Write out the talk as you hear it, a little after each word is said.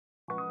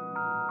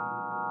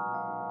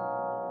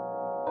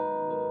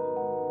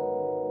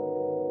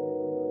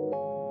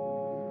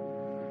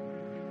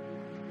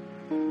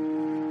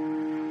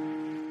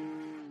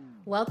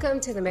Welcome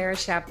to the Marriage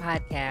Shop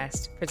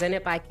podcast,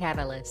 presented by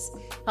Catalyst,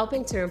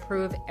 helping to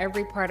improve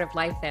every part of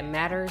life that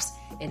matters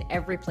in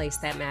every place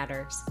that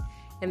matters.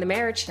 In the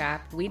Marriage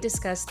Shop, we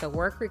discuss the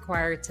work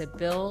required to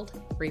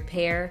build,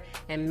 repair,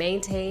 and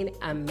maintain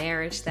a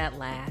marriage that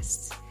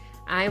lasts.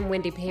 I'm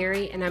Wendy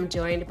Perry, and I'm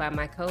joined by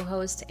my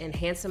co-host and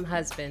handsome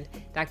husband,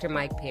 Dr.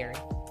 Mike Perry.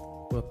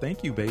 Well,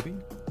 thank you, baby.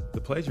 The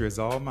pleasure is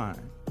all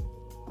mine.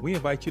 We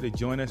invite you to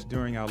join us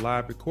during our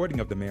live recording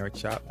of The Marriage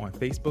Shop on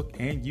Facebook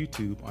and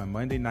YouTube on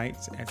Monday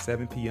nights at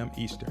 7 p.m.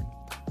 Eastern.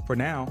 For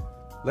now,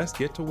 let's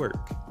get to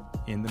work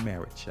in The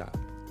Marriage Shop.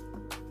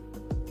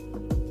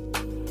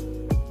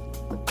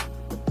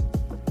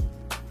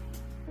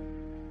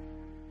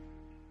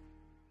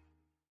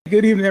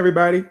 Good evening,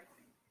 everybody.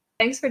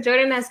 Thanks for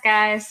joining us,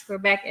 guys. We're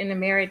back in The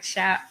Marriage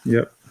Shop.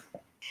 Yep.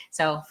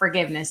 So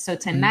forgiveness. So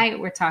tonight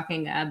we're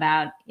talking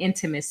about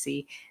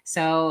intimacy.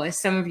 So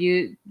some of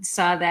you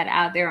saw that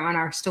out there on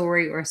our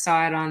story or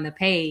saw it on the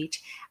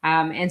page.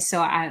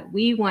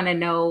 We want to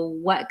know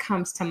what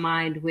comes to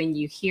mind when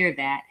you hear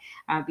that,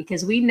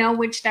 because we know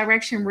which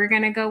direction we're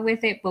going to go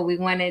with it, but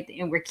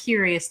we're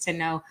curious to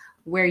know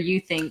where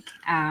you think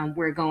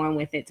we're going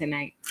with it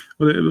tonight.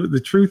 Well, the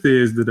truth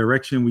is the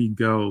direction we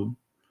go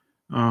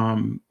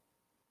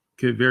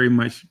could very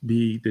much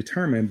be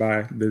determined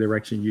by the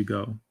direction you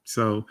go.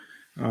 So,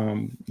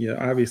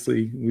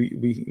 obviously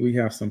we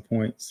have some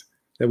points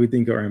that we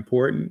think are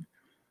important,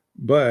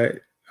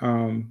 but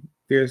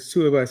there's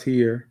two of us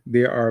here.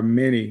 There are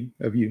many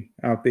of you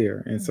out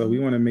there. And so we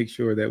want to make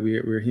sure that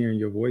we're hearing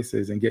your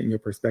voices and getting your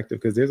perspective,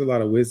 because there's a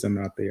lot of wisdom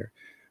out there.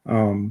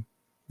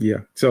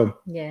 So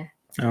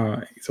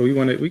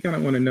we kind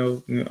of want to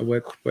know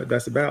what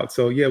that's about.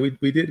 So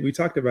we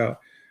talked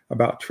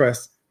about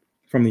trust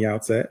from the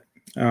outset.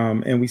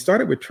 And we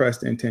started with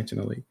trust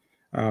intentionally,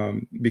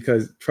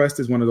 because trust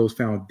is one of those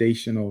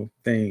foundational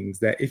things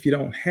that if you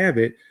don't have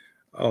it,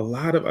 a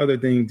lot of other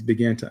things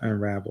begin to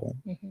unravel.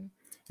 Mm-hmm.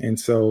 And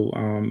so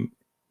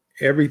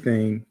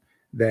everything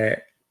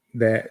that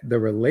the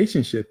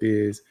relationship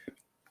is,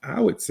 I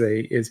would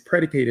say, is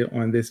predicated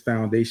on this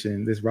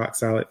foundation, this rock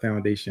solid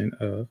foundation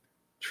of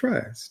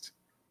trust.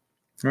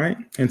 Right.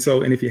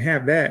 And if you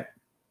have that,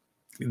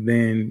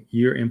 then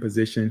you're in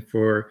position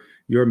for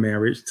your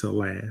marriage to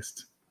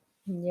last.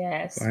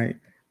 Yes. Right.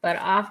 But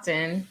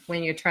often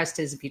when your trust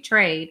is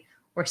betrayed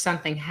or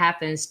something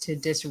happens to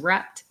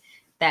disrupt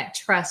that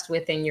trust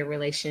within your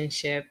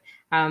relationship,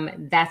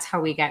 that's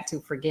how we got to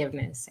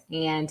forgiveness,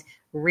 and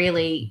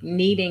really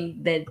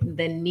needing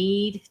the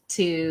need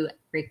to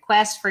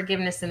request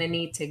forgiveness and the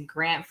need to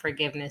grant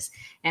forgiveness,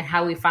 and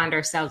how we find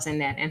ourselves in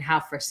that, and how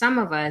for some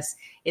of us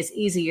it's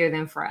easier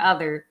than for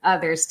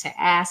others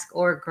to ask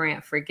or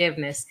grant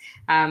forgiveness.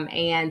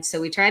 And so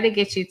we try to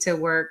get you to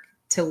work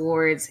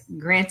towards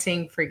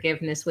granting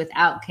forgiveness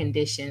without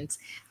conditions.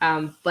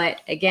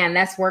 But again,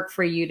 that's work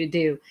for you to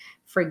do.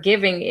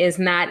 Forgiving is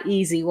not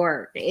easy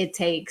work. It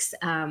takes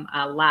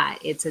a lot.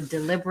 It's a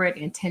deliberate,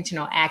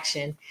 intentional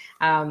action,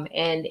 and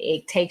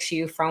it takes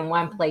you from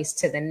one place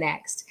to the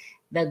next.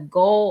 The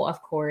goal,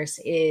 of course,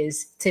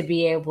 is to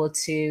be able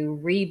to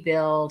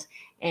rebuild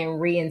and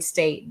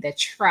reinstate the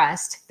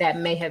trust that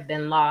may have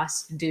been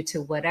lost due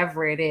to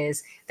whatever it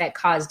is that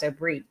caused a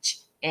breach,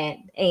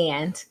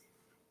 and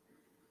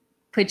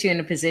put you in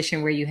a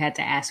position where you had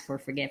to ask for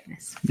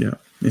forgiveness. Yeah.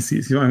 And see,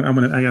 I got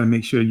to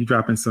make sure you're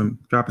dropping some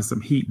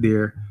heat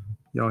there.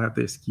 Y'all have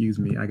to excuse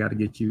me. I got to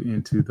get you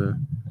into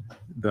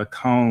the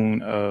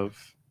cone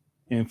of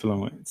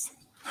influence.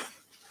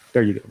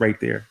 There you go. Right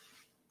there.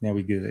 Now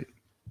we good.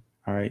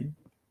 All right.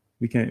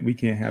 We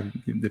can't have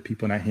the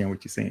people not hearing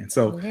what you're saying.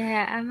 So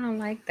yeah, I don't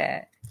like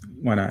that.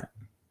 Why not?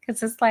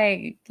 Because it's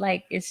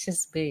like it's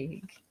just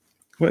big.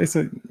 Well, it's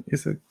a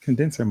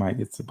condenser mic.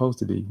 It's supposed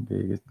to be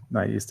big.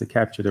 It's to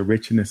capture the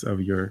richness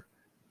of your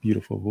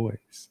beautiful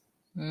voice.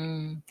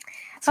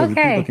 So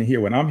people can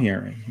hear what I'm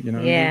hearing. You know?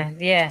 Yeah, what I mean?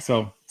 yeah.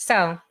 So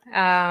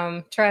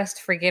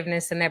trust,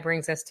 forgiveness, and that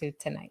brings us to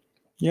tonight.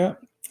 Yeah,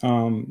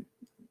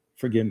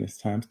 forgiveness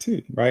times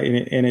two, right?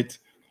 And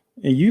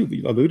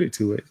you alluded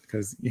to it,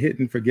 because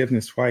hitting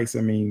forgiveness twice.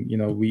 I mean,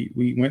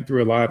 we went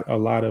through a lot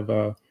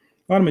of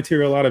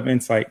material, a lot of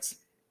insights.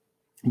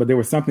 But there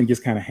was something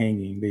just kind of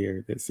hanging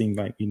there that seemed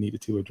like we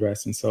needed to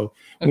address. And so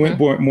we went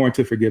more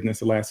into forgiveness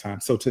the last time.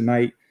 So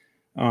tonight,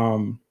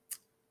 we're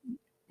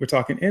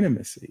talking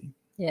intimacy.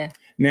 Yeah.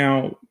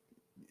 Now,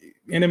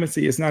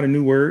 intimacy is not a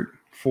new word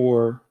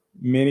for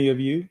many of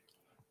you.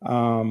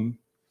 But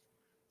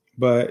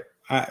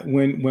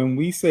when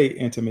we say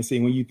intimacy,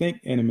 when you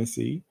think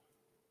intimacy,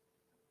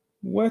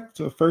 what's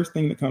the first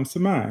thing that comes to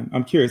mind?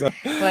 I'm curious. Well,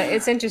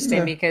 it's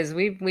interesting because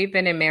we've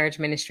been in marriage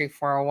ministry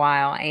for a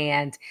while,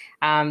 and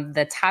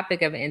the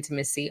topic of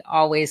intimacy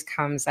always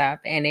comes up,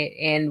 and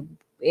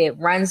it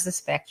runs the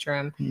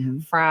spectrum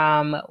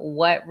from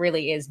what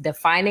really is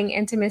defining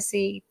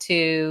intimacy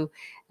to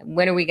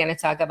when are we going to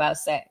talk about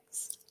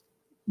sex?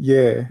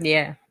 Yeah.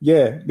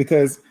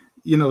 Because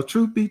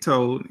truth be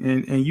told,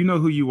 and you know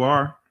who you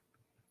are.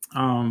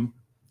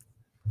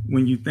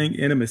 When you think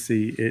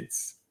intimacy,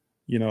 it's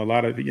A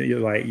lot of you're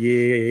like,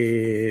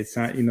 yeah, it's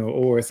not,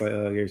 or it's like,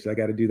 I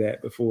got to do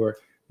that before,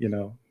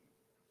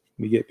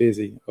 we get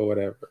busy or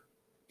whatever.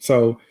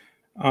 So,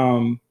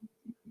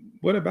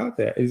 what about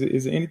that?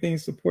 Is there anything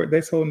to support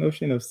this whole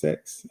notion of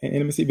sex and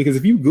intimacy? Because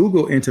if you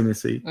Google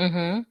intimacy,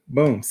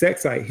 boom,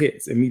 sex site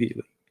hits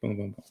immediately. Boom,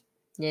 boom, boom.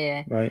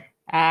 Yeah. Right.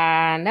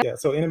 No. Yeah.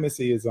 So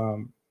intimacy is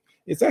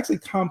it's actually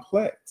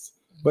complex,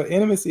 but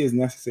intimacy is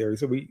necessary.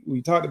 So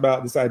we talked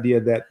about this idea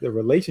that the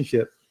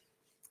relationship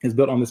is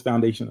built on this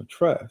foundation of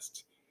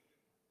trust.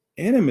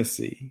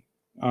 Intimacy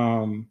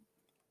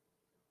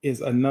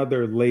is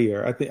another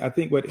layer. I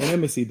think what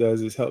intimacy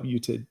does is help you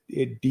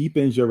it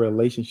deepens your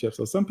relationship.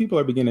 So some people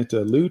are beginning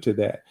to allude to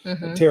that.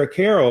 Tara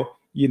Carroll,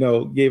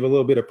 gave a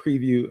little bit of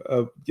preview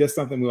of just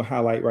something we'll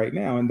highlight right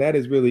now, and that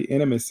is really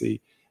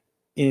intimacy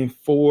in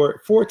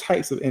four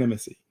types of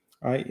intimacy,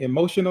 right?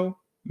 Emotional,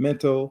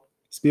 mental,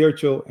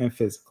 spiritual, and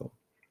physical.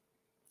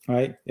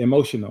 Right?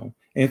 Emotional.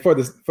 And for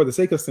the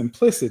sake of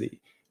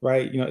simplicity,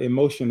 right?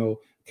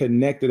 Emotional,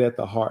 connected at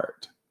the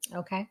heart.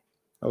 Okay.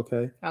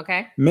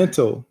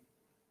 Mental,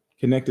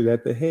 connected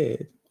at the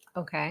head.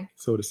 Okay.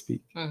 So to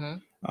speak.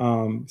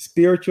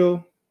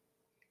 Spiritual,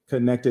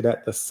 connected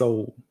at the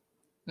soul.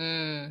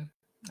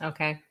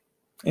 Okay.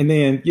 And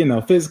then,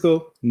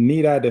 physical,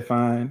 need I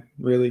define,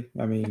 really?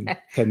 I mean,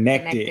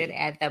 connected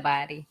at the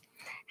body.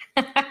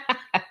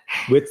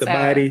 With the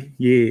body,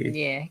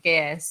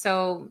 yeah.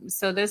 So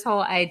this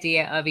whole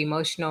idea of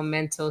emotional,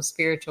 mental,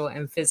 spiritual,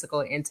 and physical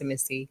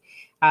intimacy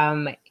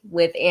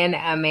within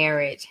a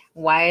marriage,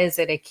 why is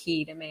it a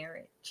key to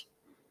marriage?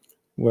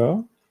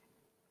 Well,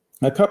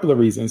 a couple of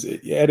reasons.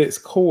 At its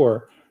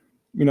core,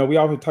 we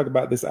often talk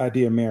about this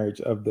idea of marriage,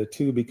 of the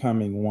two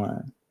becoming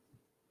one.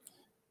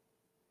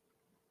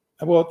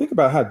 Well, think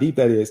about how deep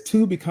that is.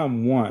 Two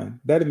become one.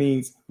 That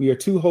means we are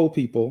two whole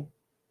people,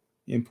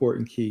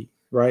 important key.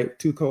 Right?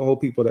 Two whole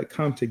people that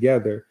come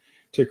together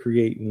to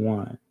create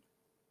one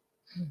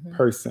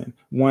person,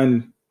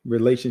 one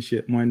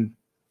relationship, one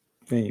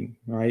thing,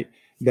 right?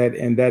 That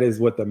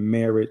is what the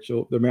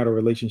marital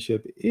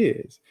relationship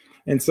is.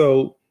 And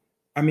so,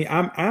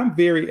 I'm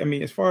very,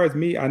 as far as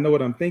me, I know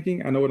what I'm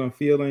thinking. I know what I'm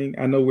feeling.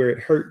 I know where it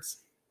hurts.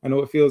 I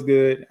know it feels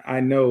good. I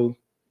know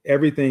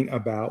everything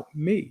about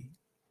me.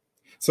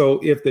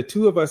 So if the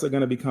two of us are going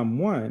to become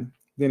one,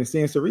 then it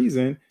stands to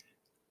reason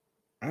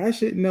I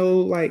should know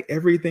like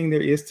everything there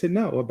is to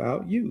know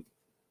about you.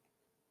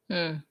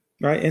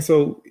 Right. And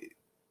so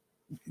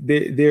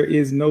there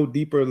is no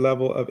deeper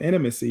level of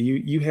intimacy.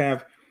 You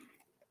have,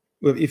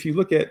 if you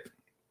look at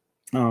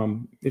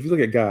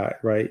God,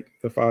 right?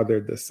 The Father,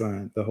 the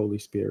Son, the Holy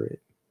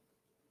Spirit,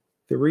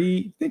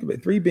 think of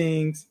it, three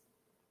beings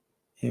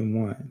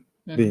in one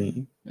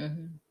being.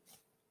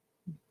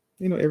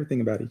 They know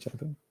everything about each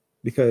other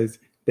because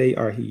they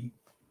are He.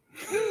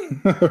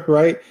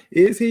 Right?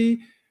 Is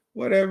He?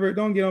 Whatever,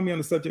 don't get on me on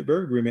the subject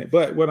verb agreement.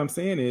 But what I'm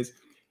saying is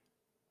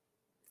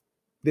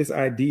this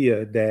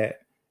idea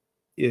that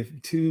if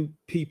two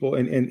people,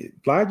 and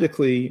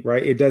logically,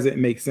 right, it doesn't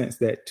make sense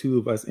that two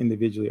of us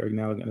individually are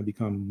now going to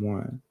become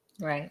one.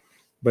 Right.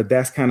 But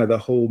that's kind of the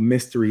whole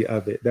mystery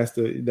of it. That's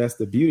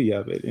the beauty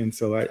of it. And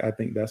so I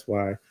think that's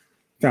why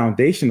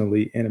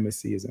foundationally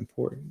intimacy is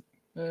important.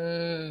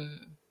 I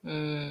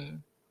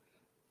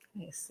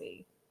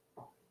see.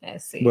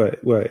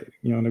 What?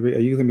 You don't agree? Are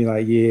you gonna be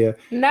like, yeah?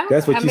 No,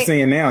 that's what you're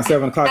saying now.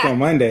 7:00 on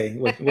Monday.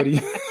 What do you?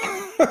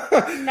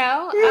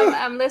 No,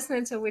 I'm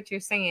listening to what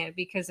you're saying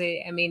because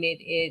I'm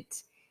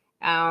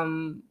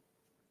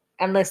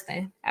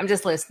listening. I'm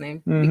just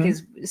listening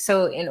because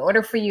so in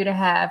order for you to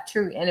have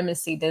true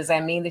intimacy, does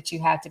that mean that you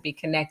have to be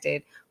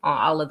connected on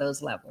all of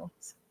those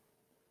levels?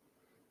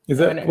 Is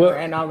that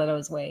in all of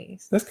those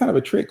ways? That's kind of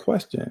a trick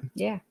question.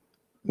 Yeah.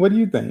 What do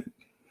you think?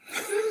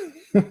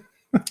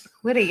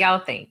 What do y'all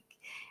think?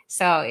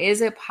 So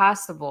is it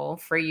possible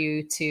for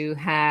you to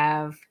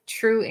have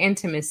true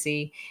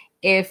intimacy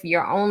if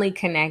you're only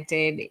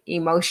connected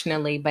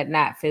emotionally but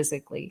not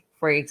physically,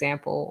 for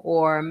example,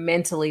 or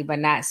mentally but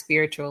not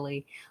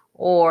spiritually,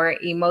 or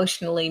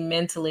emotionally,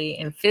 mentally,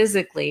 and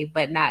physically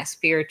but not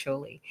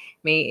spiritually?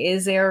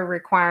 Is there a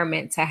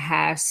requirement to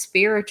have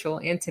spiritual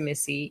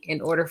intimacy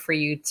in order for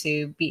you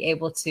to be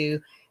able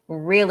to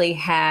really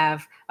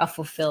have a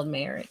fulfilled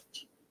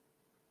marriage?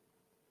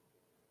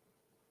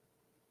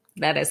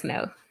 Let us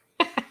know.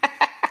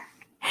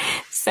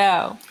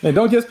 So, and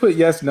don't just put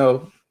yes,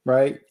 no,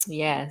 right?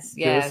 Yes,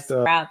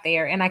 out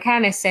there. And I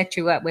kind of set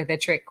you up with a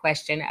trick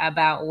question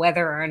about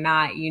whether or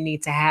not you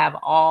need to have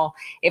all,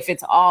 if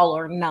it's all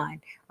or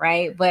none,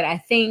 right? But I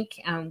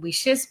think we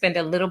should spend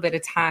a little bit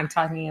of time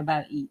talking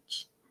about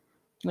each.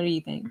 What do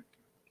you think?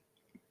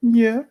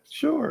 Yeah,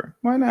 sure.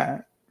 Why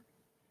not?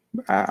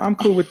 I'm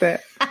cool with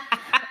that.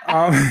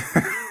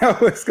 I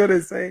was going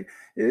to say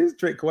it is a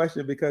trick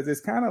question because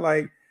it's kind of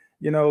like,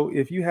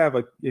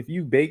 if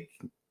you bake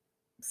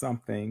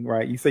something,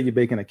 right? You say you're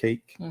baking a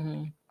cake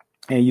and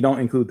you don't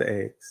include the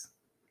eggs.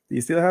 Do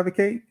you still have a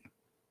cake?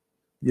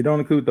 You don't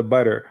include the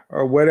butter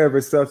or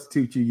whatever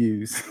substitute you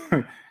use.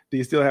 Do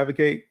you still have a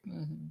cake?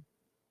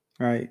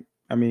 Right.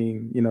 I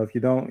mean, if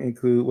you don't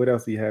include, what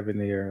else do you have in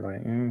there?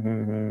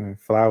 Like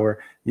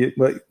flour.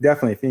 But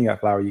definitely, if you ain't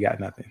got flour, you got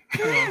nothing.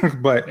 Yeah.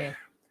 But Yeah.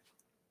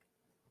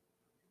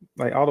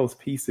 like all those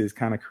pieces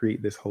kind of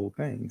create this whole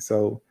thing.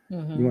 So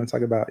Mm-hmm. you want to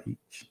talk about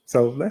each.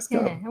 So let's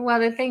go. Yeah. Well,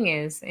 the thing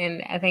is,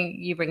 and I think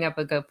you bring up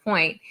a good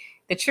point.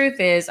 The truth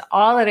is,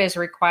 all that is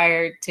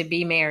required to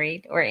be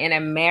married or in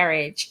a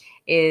marriage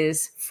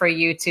is for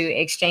you to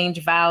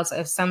exchange vows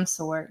of some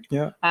sort,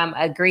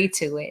 agree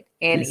to it,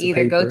 and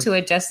either go to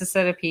a justice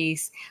of the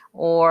peace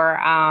or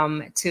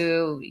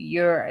to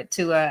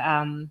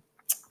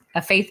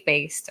a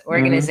faith-based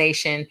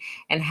organization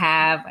and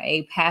have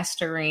a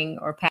pastoring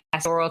or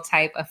pastoral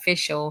type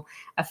official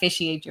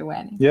officiate your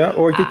wedding. Yeah,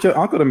 or get your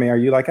uncle to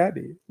marry you like I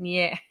did.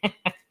 Yeah.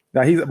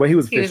 Now he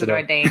was an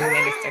ordained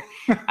minister.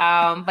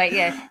 But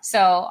yeah, so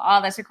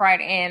all that's required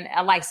and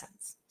a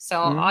license. So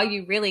all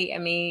you really, I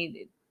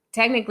mean,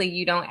 technically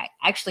you don't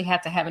actually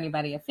have to have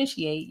anybody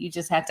officiate. You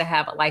just have to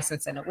have a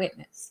license and a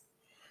witness.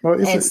 Well,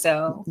 it's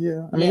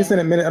an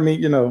admitted. I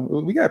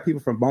mean, we got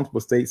people from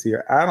multiple states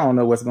here. I don't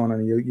know what's going on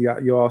in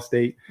your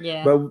state.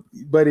 Yeah.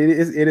 But it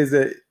is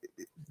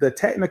the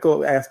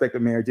technical aspect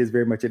of marriage is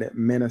very much an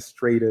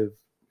administrative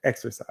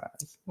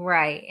exercise.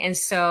 Right. And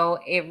so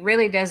it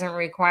really doesn't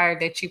require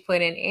that you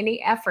put in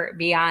any effort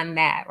beyond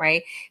that,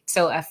 right?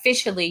 So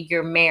officially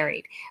you're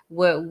married.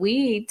 What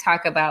we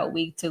talk about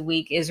week to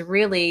week is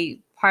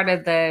really part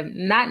of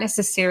not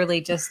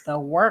necessarily just the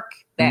work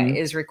that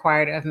is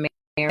required of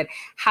marriage,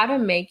 how to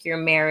make your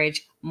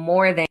marriage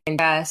more than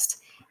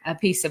just a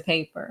piece of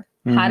paper,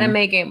 how to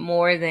make it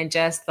more than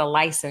just the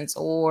license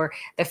or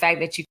the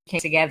fact that you came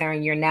together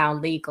and you're now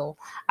legal.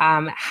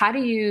 How do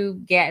you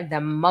get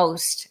the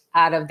most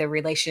out of the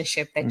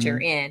relationship that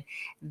you're in?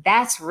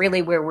 That's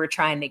really where we're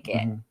trying to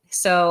get.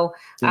 So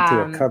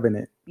into a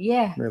covenant.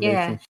 Yeah.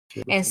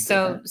 And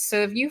so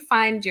if you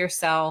find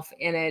yourself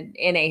in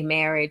a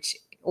marriage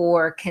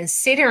or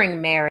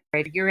considering marriage,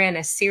 you're in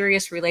a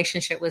serious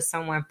relationship with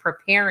someone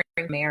preparing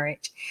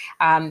marriage,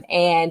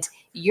 and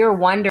you're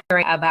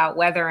wondering about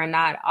whether or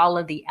not all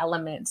of the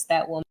elements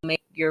that will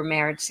make your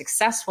marriage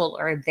successful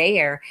are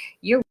there,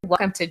 you're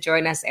welcome to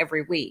join us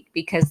every week,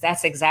 because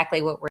that's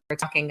exactly what we're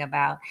talking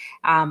about.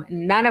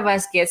 None of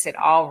us gets it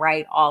all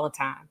right all the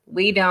time.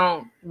 We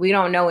don't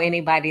know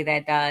anybody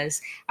that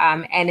does.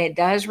 And it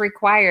does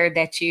require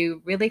that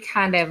you really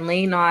kind of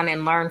lean on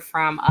and learn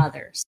from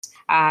others.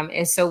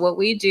 And so what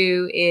we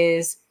do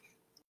is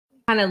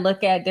kind of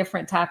look at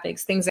different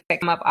topics, things that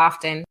come up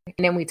often,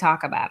 and then we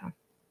talk about them.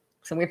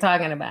 So we're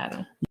talking about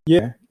them.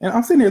 Yeah. And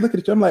I'm sitting there looking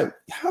at you. I'm like,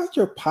 how's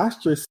your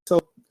posture so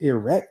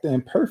erect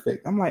and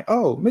perfect? I'm like,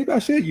 oh, maybe I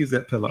should use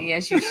that pillow.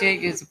 Yes, you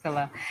should use a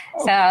pillow.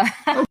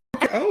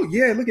 Oh,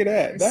 yeah, look at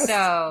that.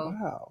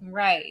 Wow.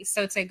 Right.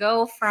 So to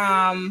go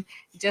from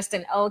just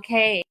an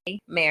okay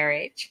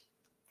marriage,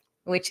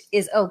 which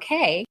is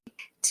okay,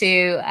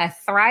 to a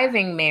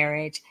thriving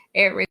marriage,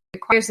 it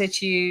requires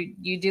that you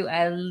do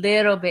a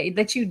little bit,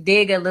 that you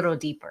dig a little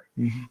deeper.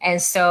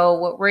 And so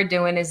what we're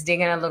doing is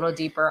digging a little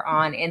deeper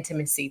on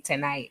intimacy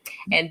tonight.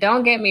 And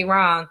don't get me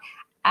wrong,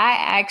 I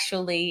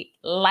actually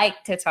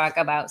like to talk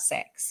about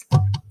sex.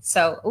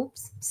 So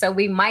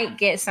we might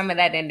get some of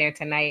that in there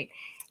tonight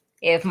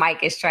if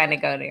Mike is trying to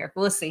go there.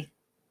 We'll see.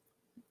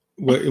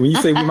 When you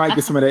say we might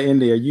get some of that in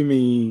there, you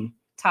mean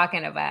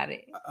talking about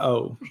it?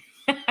 Oh,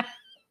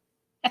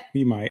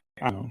 we might.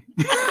 I don't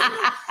know.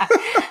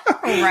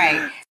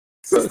 Right.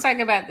 So let's talk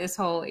about this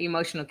whole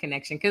emotional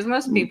connection, because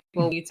most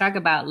people, you talk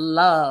about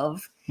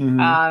love,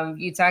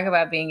 you talk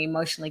about being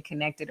emotionally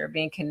connected or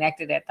being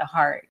connected at the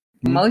heart.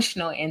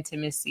 Emotional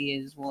intimacy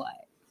is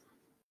what?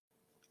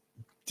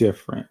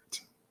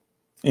 Different.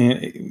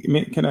 And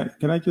can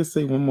I just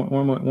say one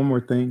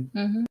more thing?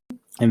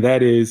 And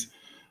that is,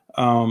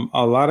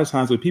 a lot of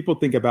times when people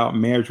think about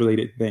marriage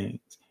related things,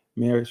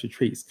 marriage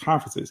retreats,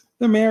 conferences,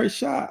 the marriage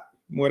shop,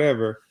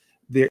 whatever,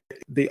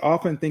 they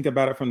often think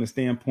about it from the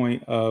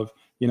standpoint of,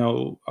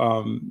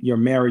 your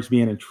marriage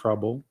being in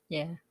trouble.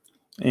 Yeah.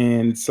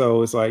 And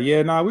so it's like,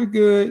 we're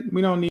good.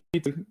 We don't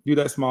need to do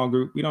that small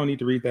group. We don't need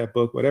to read that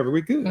book, whatever.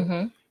 We're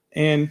good.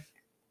 And,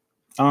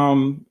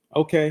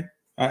 okay,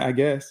 I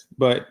guess,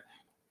 but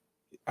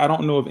I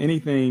don't know of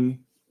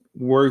anything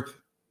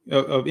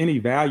of any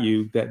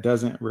value that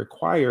doesn't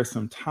require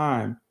some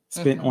time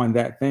spent on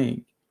that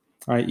thing.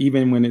 Right.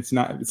 Even when it's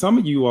not, some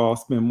of you all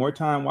spend more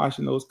time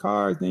washing those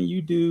cars than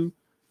you do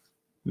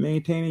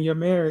maintaining your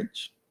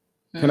marriage.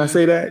 Can I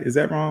say that? Is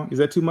that wrong? Is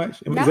that too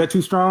much? No. Is that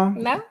too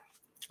strong? No.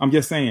 I'm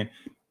just saying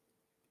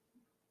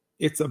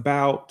it's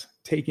about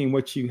taking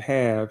what you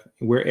have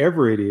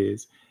wherever it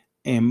is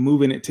and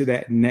moving it to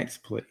that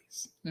next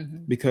place.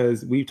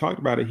 Because we've talked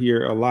about it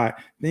here a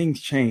lot. Things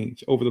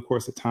change over the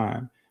course of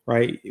time,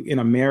 right? In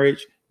a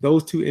marriage,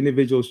 those two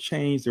individuals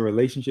change, the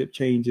relationship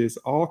changes,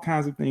 all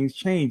kinds of things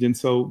change. And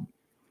so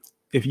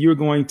if you're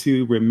going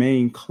to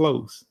remain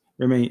close,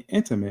 remain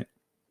intimate,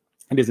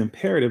 it is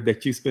imperative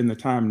that you spend the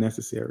time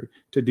necessary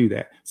to do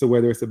that. So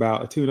whether it's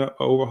about a tune-up,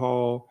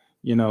 overhaul,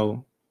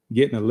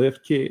 getting a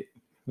lift kit,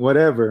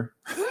 whatever,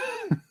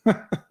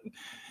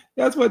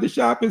 That's what the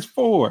shop is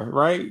for,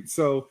 right?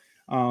 So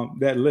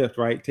that lift,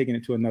 right? Taking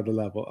it to another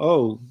level.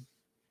 Oh,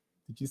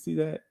 did you see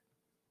that?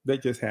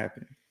 That just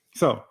happened.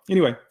 So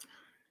anyway,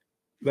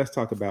 let's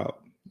talk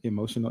about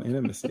emotional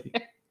intimacy.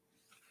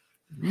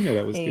 You know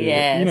that was good. You know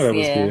Yes, that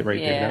was yeah, good right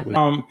there. yeah. That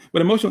was,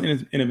 but emotional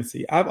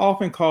intimacy, I've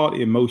often called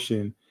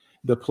emotion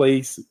the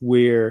place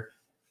where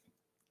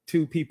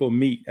two people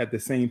meet at the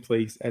same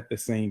place at the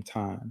same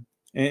time.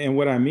 And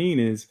what I mean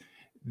is,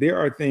 there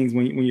are things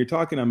when you're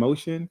talking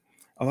emotion,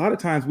 a lot of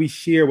times we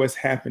share what's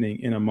happening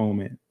in a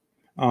moment.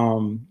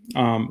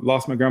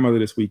 Lost my grandmother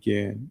this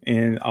weekend,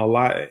 and a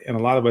lot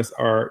of us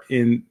are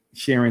in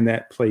sharing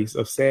that place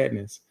of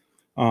sadness.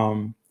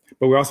 But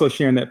we're also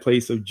sharing that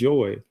place of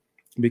joy,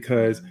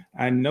 because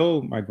I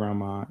know my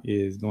grandma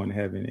is going to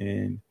heaven,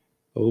 and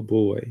oh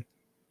boy,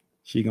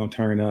 she gonna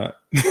turn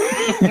up.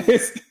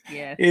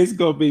 It's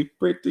gonna be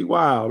pretty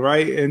wild,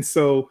 right? And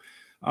so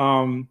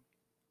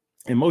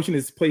emotion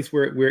is a place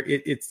where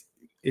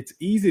it's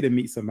easy to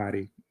meet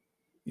somebody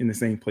in the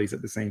same place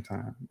at the same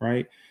time,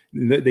 right?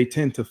 They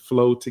tend to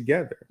flow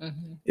together.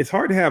 Mm-hmm. It's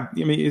hard to have,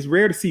 it's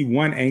rare to see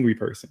one angry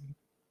person.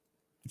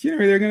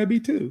 Generally, there are going to be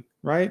two,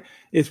 right?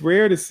 It's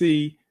rare to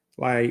see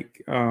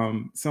like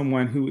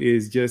someone who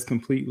is just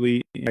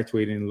completely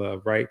infatuated in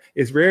love, right?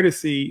 It's rare to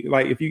see,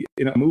 like, if you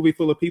in a movie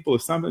full of people,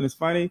 if something is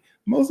funny,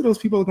 most of those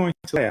people are going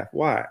to laugh.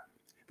 Why?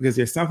 Because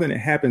there's something that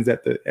happens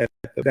at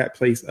that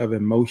place of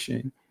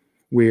emotion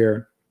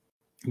where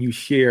you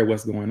share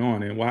what's going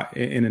on. And why,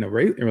 and in a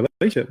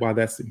relationship, why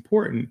that's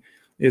important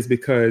is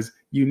because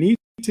you need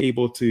to be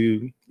able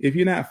to, if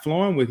you're not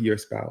flowing with your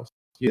spouse,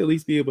 you at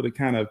least be able to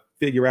kind of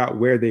figure out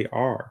where they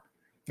are,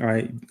 all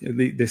right?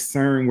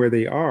 Discern where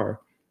they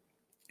are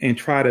and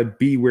try to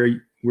be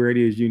where it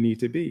is you need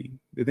to be.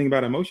 The thing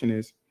about emotion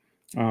is,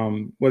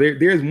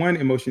 there's one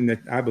emotion that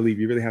I believe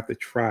you really have to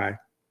try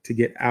to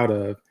get out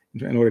of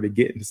in order to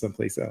get into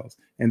someplace else.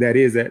 And that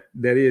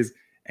is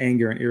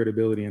anger and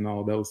irritability and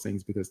all those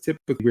things, because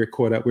typically we're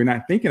caught up. We're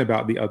not thinking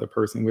about the other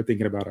person. We're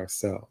thinking about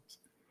ourselves,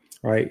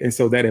 right? And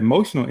so that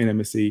emotional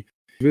intimacy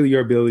is really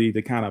your ability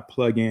to kind of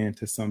plug in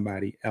to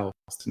somebody else,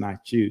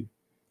 not you,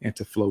 and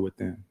to flow with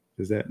them.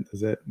 Does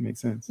that make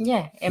sense?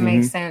 Yeah, it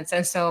makes sense.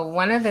 And so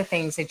one of the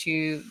things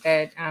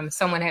that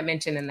someone had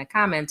mentioned in the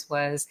comments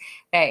was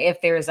that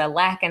if there is a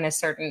lack in a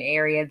certain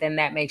area, then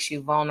that makes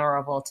you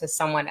vulnerable to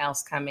someone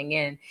else coming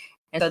in.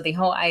 And so the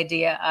whole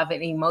idea of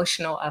an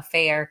emotional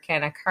affair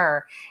can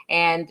occur.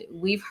 And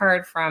we've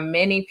heard from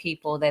many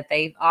people that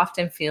they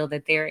often feel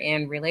that they're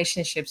in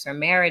relationships or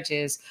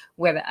marriages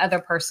where the other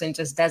person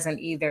just doesn't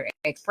either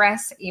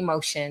express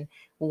emotion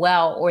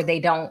well, or they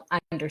don't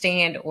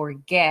understand or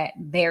get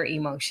their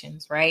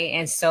emotions, right?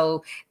 And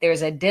so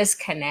there's a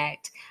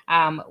disconnect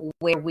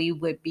where we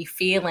would be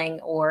feeling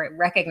or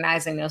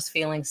recognizing those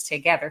feelings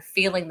together,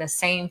 feeling the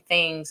same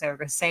things or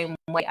the same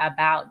way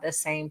about the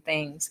same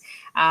things.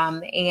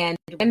 And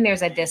when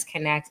there's a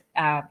disconnect,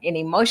 an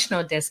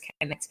emotional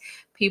disconnect,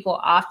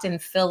 people often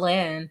fill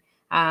in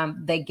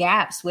the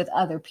gaps with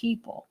other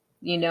people.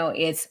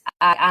 It's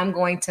I'm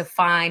going to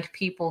find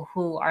people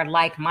who are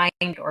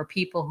like-minded or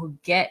people who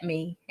get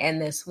me in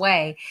this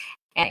way.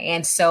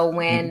 And so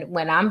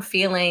when I'm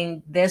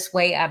feeling this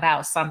way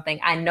about something,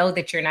 I know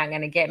that you're not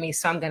going to get me,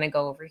 so I'm going to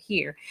go over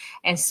here.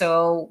 And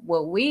so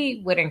what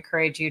we would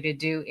encourage you to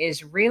do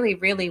is really,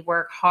 really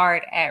work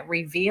hard at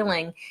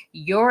revealing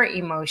your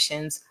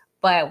emotions,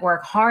 but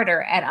work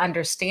harder at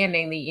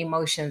understanding the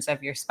emotions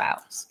of your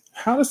spouse.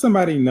 How does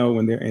somebody know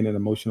when they're in an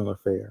emotional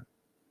affair?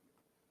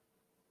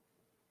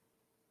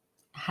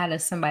 How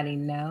does somebody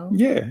know?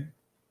 Yeah.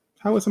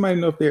 How would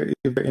somebody know if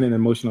they're in an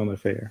emotional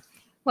affair?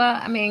 Well,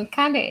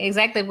 kind of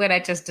exactly what I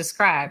just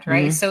described,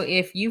 right? Mm-hmm. So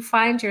if you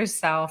find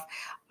yourself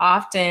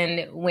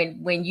often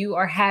when you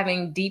are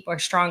having deep or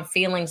strong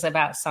feelings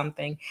about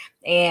something,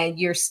 and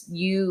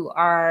you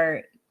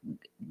are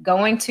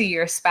going to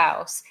your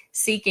spouse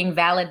seeking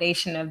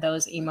validation of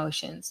those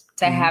emotions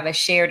to have a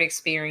shared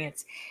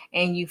experience,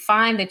 and you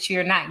find that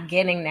you're not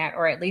getting that,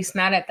 or at least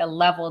not at the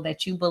level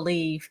that you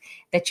believe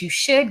that you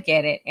should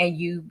get it, and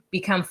you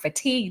become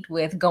fatigued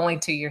with going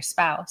to your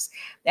spouse,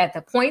 at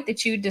the point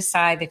that you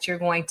decide that you're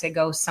going to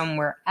go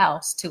somewhere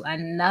else to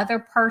another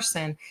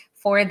person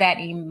for that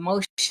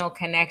emotional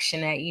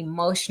connection, that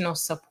emotional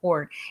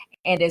support,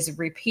 and is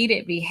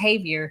repeated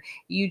behavior,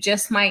 you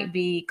just might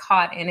be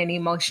caught in an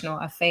emotional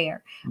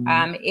affair.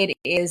 It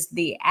is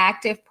the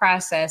active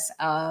process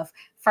of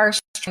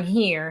first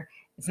here,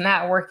 it's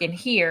not working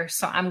here,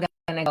 so I'm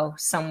going to go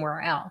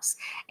somewhere else.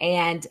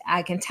 And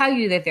I can tell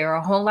you that there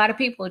are a whole lot of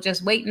people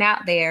just waiting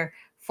out there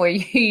for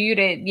you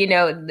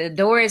to, the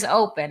door is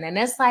open, and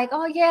it's like,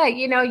 oh yeah,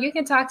 you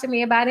can talk to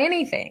me about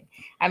anything.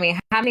 How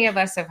many of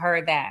us have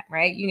heard that,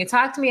 right? You can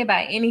talk to me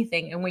about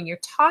anything. And when you're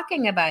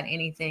talking about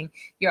anything,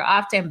 you're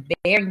often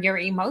bearing your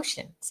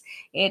emotions.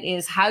 It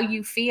is how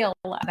you feel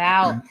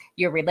about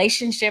your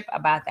relationship,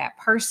 about that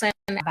person,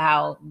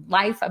 about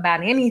life,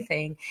 about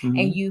anything.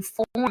 And you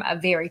form a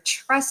very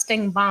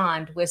trusting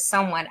bond with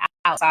someone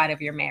outside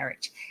of your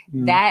marriage.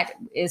 Mm. That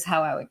is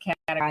how I would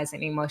categorize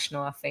an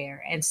emotional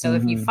affair. And so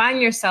if you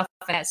find yourself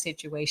in that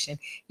situation,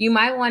 you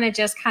might want to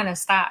just kind of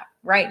stop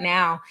right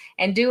now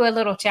and do a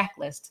little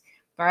checklist.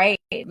 Right?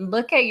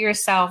 Look at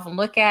yourself,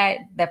 look at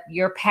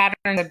your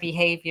pattern of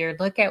behavior,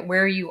 look at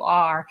where you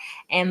are,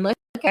 and look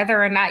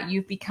whether or not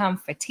you've become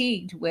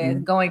fatigued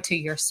with going to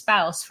your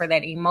spouse for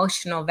that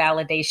emotional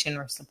validation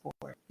or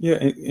support. Yeah,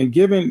 and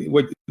given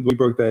what we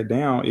broke that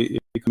down, it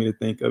made me to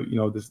think of,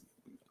 this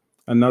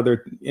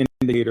another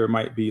indicator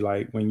might be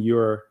like when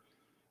you're,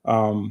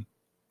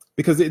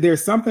 because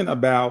there's something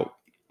about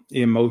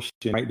emotion,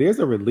 right? There's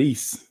a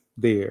release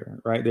there,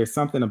 right? There's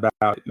something about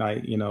it,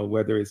 like,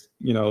 whether it's,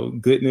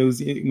 good news,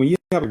 when you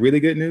have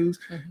really good news,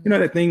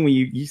 that thing when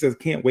you just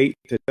can't wait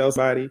to tell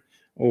somebody,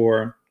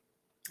 or,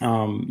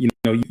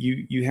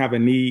 you have a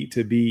need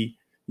to be,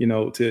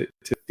 to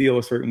feel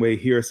a certain way,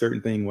 hear a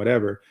certain thing,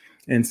 whatever.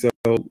 And so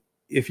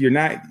if you're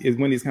not, is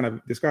when it's kind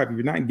of described, if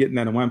you're not getting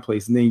that in one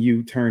place and then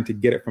you turn to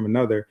get it from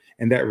another,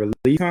 and that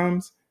release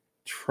comes,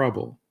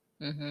 trouble.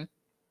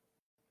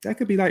 That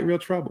could be like real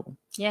trouble.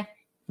 Yeah.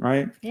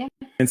 Right. Yeah.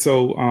 And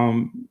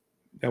so,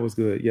 that was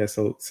good. Yeah.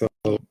 So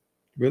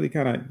really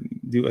kind of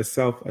do a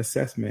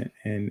self-assessment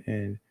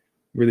and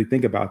really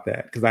think about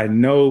that. Because I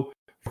know,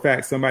 in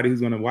fact, somebody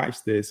who's going to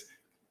watch this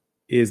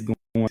is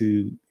going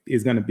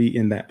to be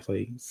in that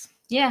place.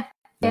 Yeah.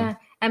 Yeah.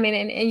 I mean,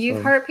 and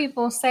you've heard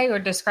people say or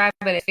describe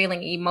it as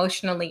feeling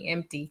emotionally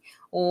empty,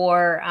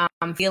 or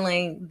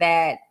feeling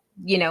that,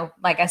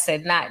 like I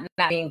said, not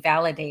being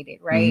validated,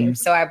 right?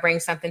 So I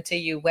bring something to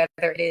you, whether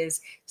it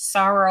is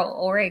sorrow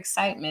or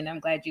excitement. I'm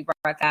glad you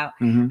brought that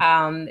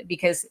out,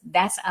 because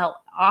that's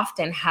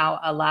often how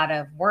a lot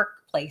of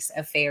workplace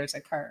affairs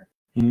occur,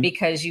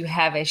 because you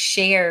have a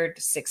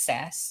shared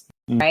success,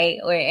 right?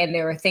 And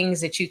there are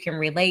things that you can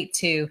relate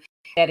to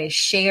that is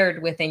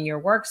shared within your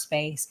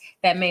workspace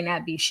that may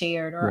not be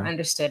shared or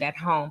understood at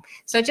home.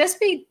 So just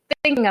be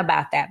thinking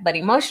about that. But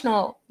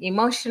emotional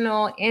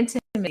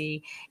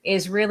intimacy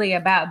is really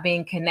about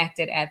being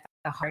connected at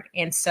the heart.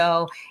 And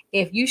so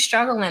if you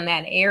struggle in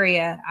that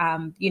area,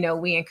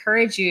 we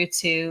encourage you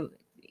to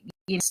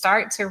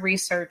start to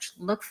research,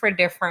 look for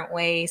different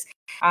ways,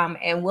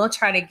 and we'll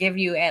try to give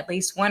you at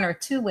least one or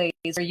two ways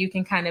where you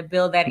can kind of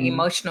build that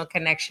emotional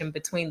connection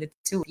between the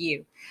two of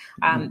you.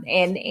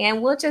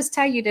 And we'll just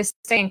tell you to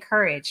stay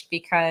encouraged,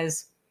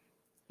 because,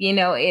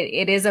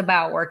 it is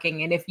about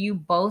working. And if you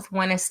both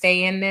want to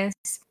stay in this,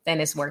 then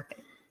it's worth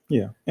it.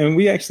 Yeah. And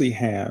we actually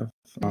have,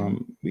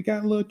 we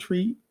got a little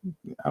treat.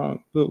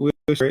 We'll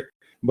share it,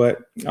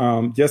 but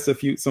just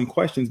some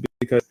questions,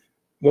 because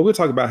we'll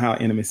talk about how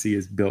intimacy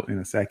is built in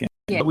a second.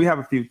 Yeah. But we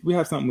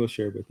have something we'll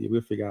share with you.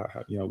 We'll figure out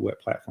how, what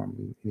platform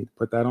we need to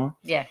put that on.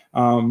 Yeah.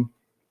 So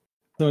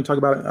we talk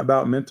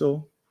about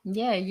mental.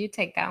 Yeah, you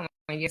take that one.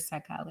 You're a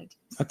psychologist.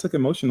 I took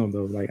emotional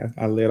though. Like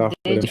I led off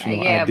with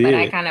emotional. Yeah, but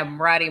I kind of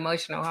brought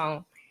emotional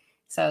home.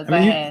 So go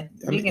ahead.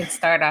 You can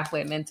start off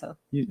with mental.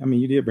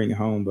 You did bring it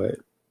home, but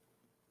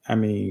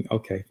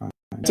okay, fine.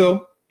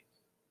 So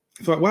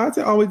why is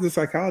it always the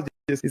psychologist?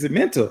 Is it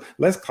mental?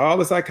 Let's call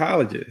the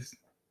psychologist.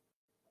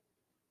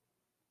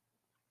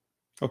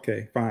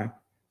 Okay, fine.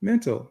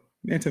 Mental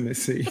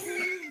intimacy.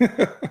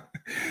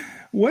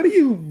 What do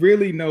you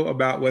really know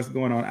about what's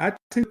going on? I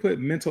tend to put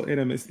mental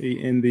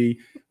intimacy in the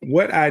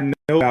what I know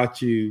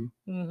about you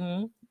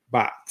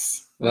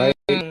box, right?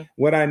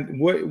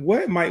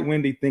 What might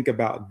Wendy think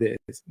about this?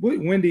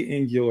 Would Wendy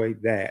enjoy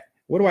that?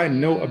 What do I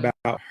know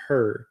about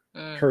her,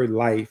 her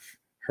life,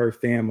 her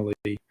family,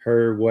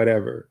 her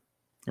whatever,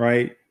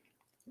 right?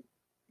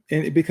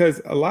 And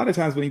because a lot of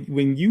times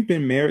when you've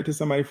been married to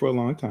somebody for a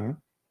long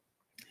time,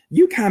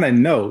 you kind of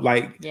know,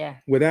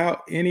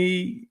 without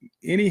any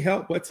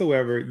help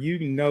whatsoever,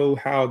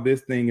 how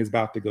this thing is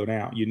about to go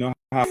down. You know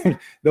how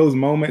those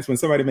moments when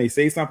somebody may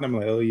say something, I'm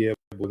like, oh yeah,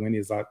 but when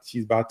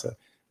she's about to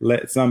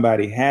let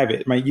somebody have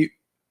it, right?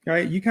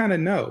 You kind of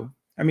know.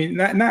 I mean,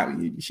 not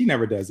she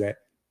never does that.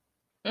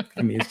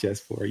 I mean, it's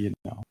just for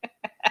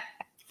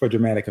for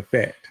dramatic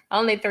effect.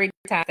 Only 3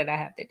 times that I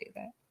have to do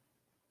that.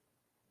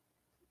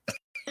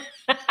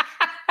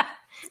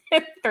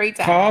 3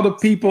 times. Call the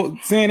people,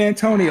 San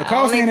Antonio.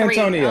 Call San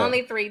Antonio.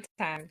 Only 3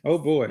 times. Oh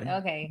boy.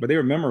 Okay. But they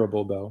were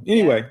memorable though.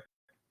 Anyway,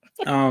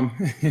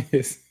 it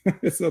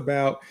is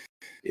about,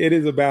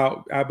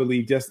 I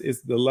believe,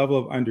 it's the level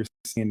of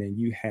understanding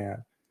you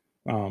have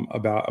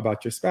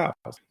about your spouse.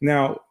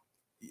 Now,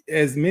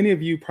 as many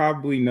of you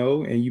probably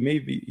know, and you may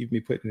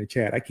be put in the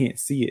chat, I can't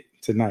see it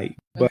tonight,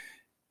 but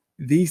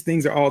these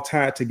things are all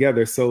tied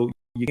together. So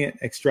you can't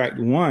extract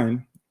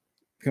one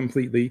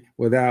completely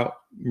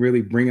without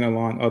really bringing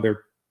along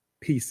other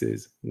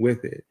pieces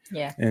with it.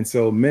 Yeah. And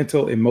so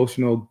mental,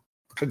 emotional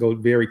go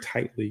very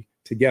tightly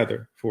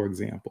together, for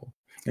example.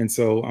 And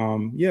so,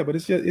 but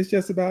it's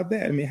just about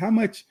that. I mean, how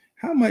much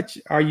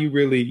are you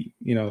really,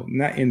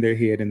 not in their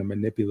head in a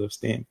manipulative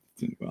standpoint,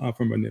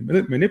 from a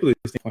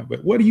manipulative standpoint,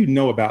 but what do you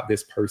know about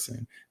this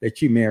person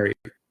that you married,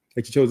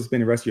 that you chose to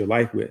spend the rest of your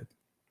life with?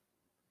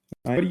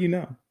 What do you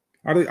know?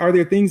 Are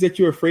there things that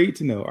you're afraid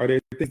to know? Are there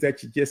things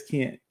that you just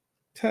can't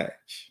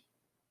touch?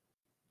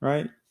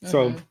 right?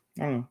 So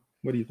I don't know.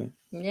 What do you think?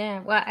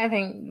 Yeah. Well, I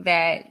think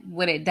that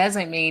what it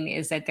doesn't mean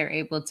is that they're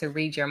able to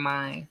read your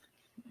mind.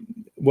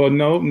 Well,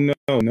 no.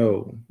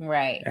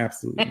 Right.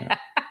 Absolutely not.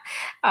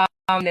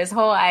 This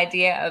whole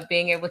idea of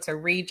being able to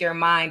read your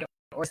mind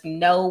or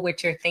know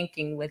what you're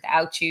thinking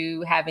without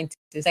you having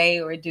to say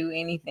or do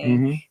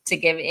anything to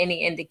give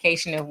any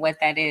indication of what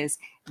that is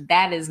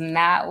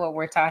not what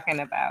we're talking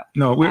about.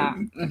 No, yeah,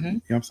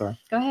 I'm sorry.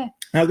 Go ahead.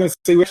 I was going to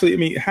say, actually, I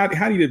mean, how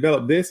do you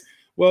develop this?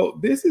 Well,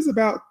 this is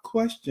about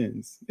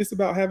questions. It's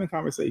about having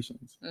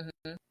conversations,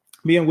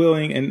 being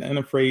willing and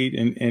unafraid,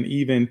 and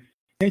even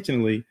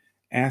intentionally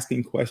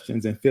asking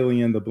questions and filling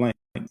in the blanks.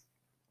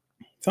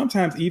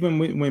 Sometimes even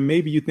when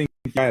maybe you think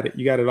you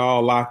got it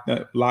all locked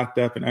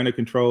up and under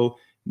control,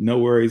 no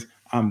worries,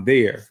 I'm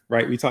there,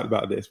 right? We talked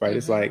about this, right?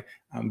 It's like,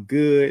 I'm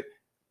good.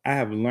 I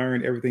have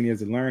learned everything there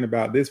is to learn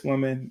about this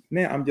woman.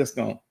 Now I'm just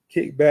going to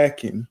kick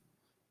back and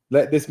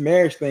let this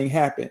marriage thing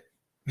happen.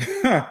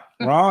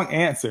 Wrong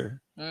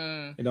answer.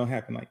 It don't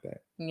happen like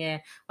that. Yeah.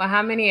 Well,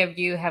 how many of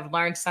you have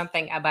learned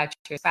something about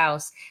your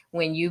spouse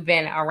when you've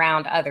been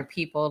around other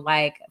people,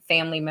 like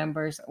family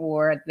members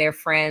or their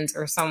friends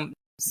or somewhere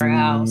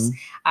else?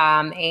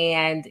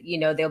 And,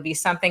 there'll be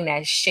something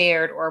that's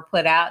shared or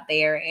put out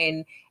there,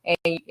 and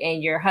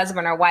your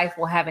husband or wife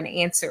will have an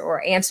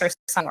answer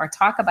something or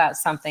talk about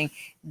something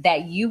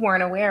that you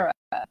weren't aware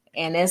of.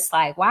 And it's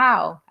like,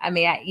 wow. I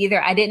mean,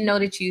 I didn't know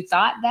that you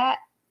thought that,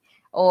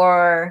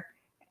 or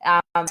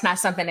it's not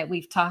something that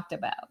we've talked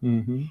about.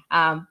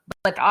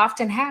 But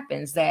often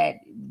happens that,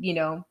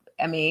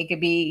 it could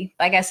be,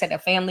 like I said, a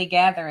family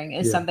gathering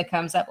and something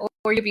comes up,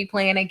 or you'll be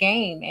playing a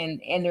game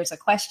and there's a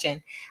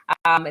question.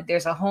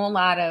 There's a whole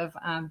lot of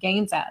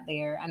games out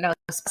there. I know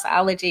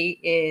Sexology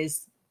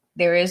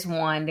there is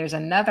one, there's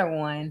another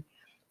one.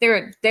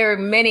 There are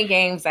many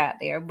games out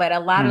there, but a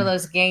lot of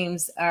those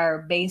games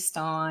are based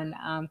on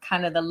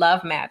kind of the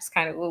love maps,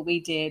 kind of what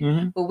we did,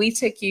 what we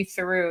took you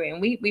through,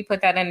 and we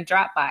put that in a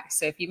Dropbox.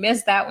 So if you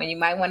missed that one, you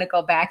might want to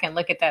go back and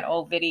look at that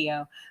old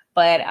video.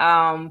 But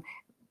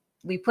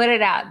we put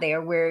it out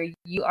there where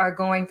you are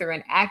going through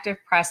an active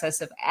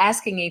process of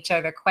asking each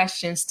other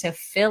questions to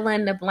fill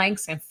in the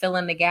blanks and fill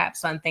in the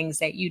gaps on things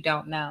that you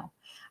don't know.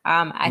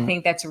 I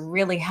think that's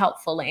really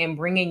helpful in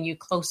bringing you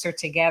closer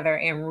together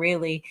and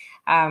really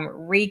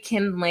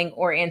rekindling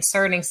or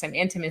inserting some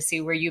intimacy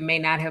where you may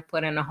not have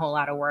put in a whole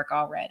lot of work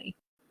already.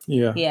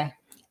 Yeah. Yeah.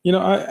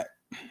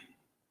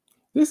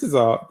 This is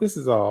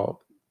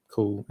all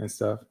cool and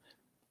stuff.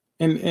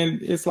 And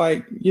it's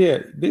like,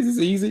 yeah, this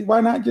is easy.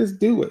 Why not just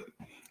do it?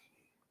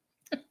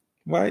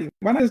 Why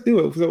not just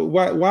do it? So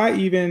why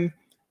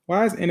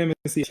is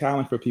intimacy a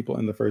challenge for people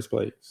in the first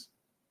place?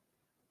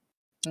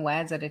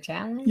 Why is it a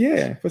challenge?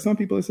 Yeah, for some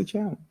people it's a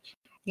challenge.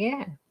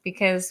 Yeah,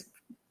 because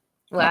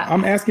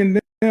I'm asking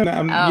them.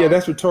 Yeah,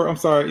 that's rhetorical. I'm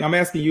sorry. I'm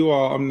asking you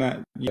all. I'm not.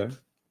 Yeah,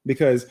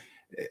 because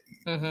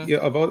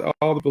of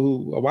all the people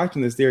who are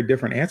watching this, there are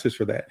different answers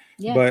for that.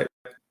 Yeah. But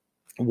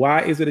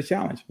why is it a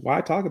challenge?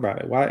 Why talk about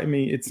it? Why? I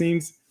mean, it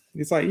seems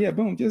it's like, yeah,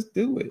 boom, just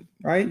do it,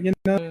 right?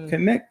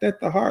 Connect at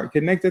the heart,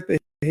 connect at the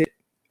head,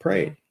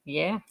 pray.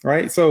 Yeah.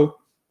 Right. So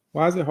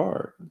why is it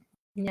hard?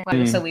 Yeah.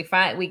 So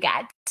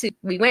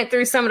we went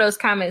through some of those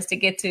comments to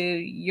get to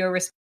your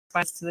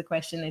response to the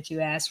question that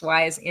you asked.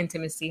 Why is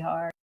intimacy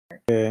hard?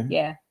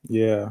 Yeah.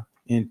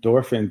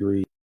 Endorphin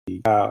greed.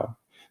 Wow.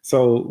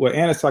 So what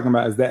Anna's talking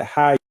about is that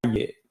high you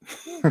get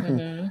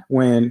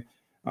when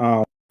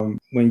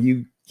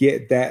you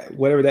get that,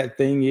 whatever that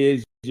thing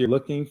is you're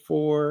looking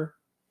for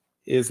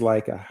is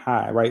like a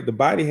high, right? The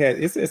body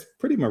it's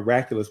pretty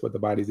miraculous what the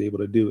body's able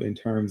to do in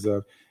terms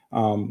of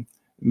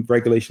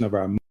regulation of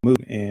our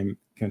mood and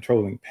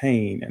controlling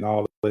pain and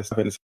all this stuff.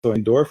 And so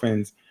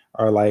endorphins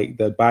are like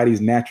the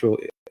body's natural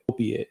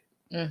opiate.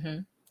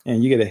 And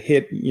you get a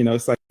hit,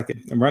 it's like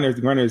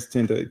runners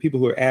tend to, people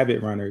who are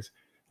avid runners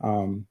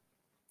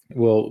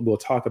will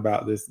talk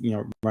about this,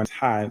 runs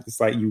high. It's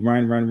like you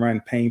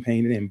run, pain,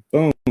 and then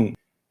boom,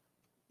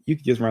 you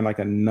can just run like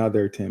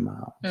another 10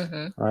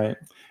 miles. Right.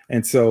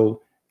 And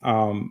so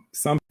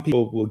some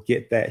people will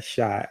get that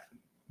shot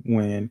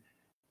when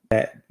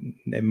that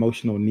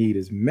emotional need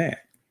is met.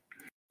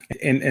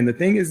 And the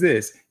thing is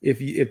this,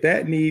 if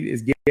that need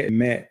is getting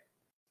met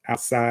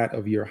outside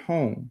of your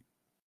home,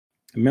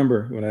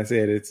 remember when I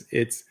said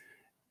it's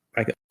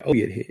like an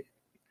opiate hit.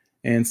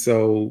 And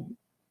so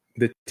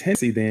the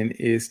tendency then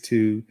is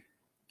to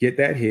get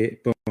that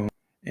hit, boom,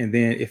 and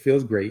then it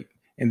feels great.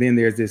 And then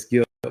there's this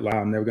guilt, like,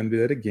 I'm never going to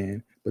do that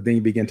again. But then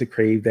you begin to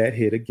crave that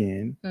hit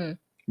again,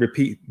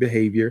 repeat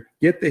behavior,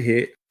 get the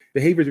hit,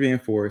 behaviors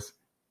reinforced,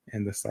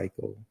 and the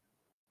cycle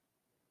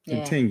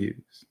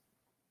continues.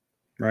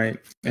 Right.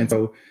 And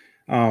so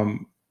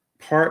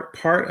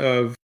part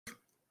of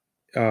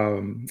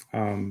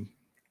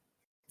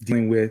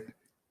dealing with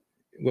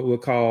what we'll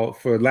call,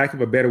 for lack of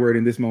a better word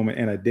in this moment,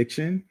 an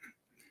addiction.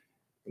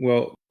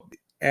 Well,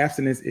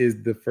 abstinence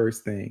is the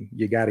first thing.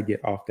 You got to get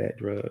off that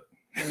drug.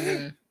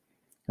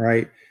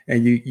 Right.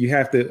 And you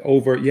have to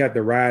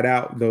ride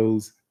out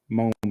those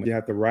moments. You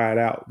have to ride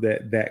out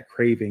that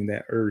craving,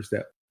 that urge,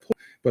 that pull.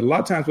 But a lot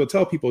of times we'll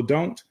tell people,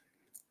 don't,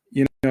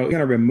 you're going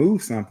to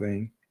remove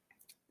something.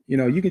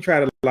 You can try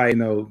to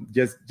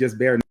just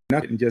bear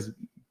nothing and just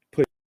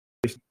put,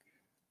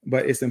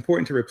 but it's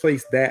important to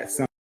replace that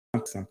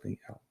something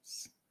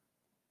else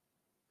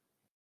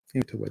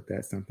into what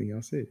that something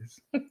else is.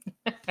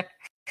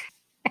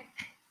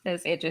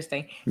 That's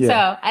interesting. Yeah.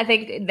 So I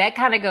think that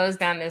kind of goes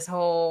down this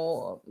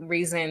whole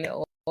reason,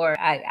 or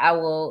I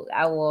will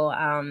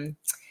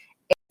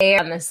err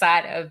on the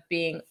side of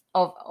being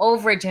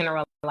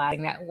overgeneralizing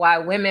that why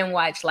women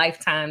watch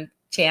Lifetime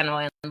channel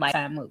and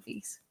Lifetime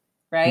movies,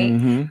 right?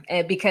 Mm-hmm.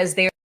 And because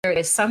there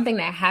is something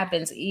that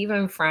happens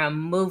even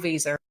from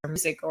movies or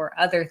music or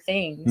other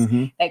things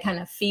mm-hmm. that kind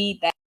of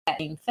feed that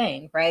same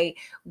thing, right?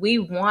 We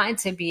want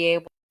to be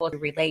able to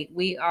relate.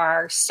 We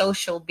are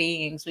social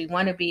beings. We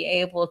want to be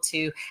able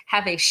to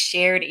have a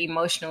shared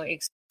emotional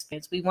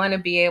experience. We want to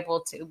be able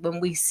to, when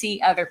we see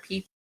other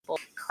people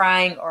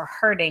crying or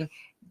hurting,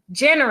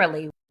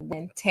 generally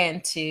women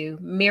tend to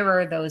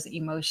mirror those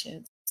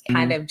emotions, mm-hmm.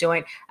 kind of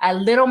join a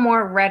little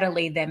more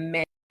readily than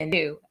men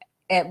do,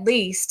 at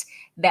least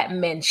that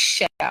men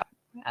show.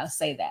 I'll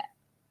say that.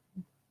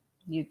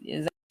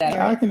 Is that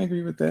right? I can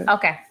agree with that.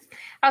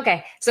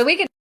 Okay. So we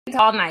could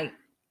talk all night,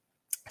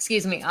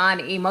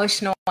 on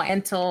emotional,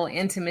 mental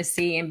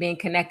intimacy and being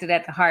connected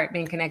at the heart,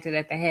 being connected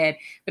at the head.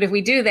 But if we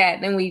do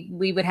that, then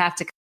we would have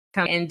to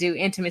come and do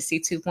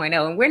Intimacy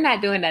 2.0. And we're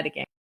not doing that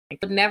again.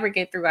 We'll never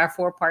get through our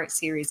 4-part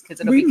series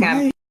because it'll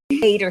become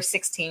 8 or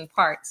 16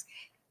 parts.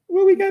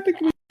 Well, we got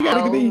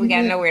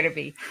nowhere to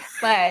be.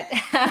 But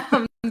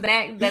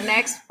the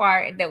next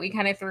part that we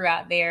kind of threw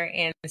out there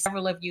and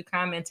several of you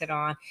commented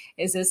on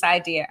is this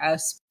idea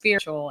of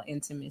spiritual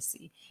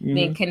intimacy, mm-hmm.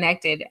 being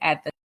connected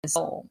at the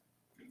soul.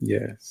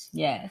 Yes.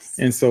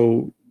 And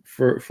so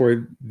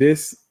for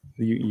this,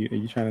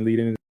 you trying to lead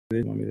into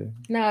this? Want me to?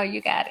 No,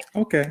 you got it.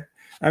 Okay.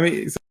 I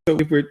mean, so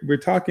if we're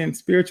talking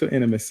spiritual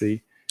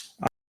intimacy,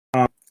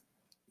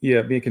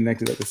 being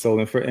connected at the soul,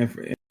 and for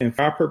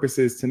our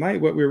purposes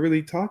tonight, what we're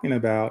really talking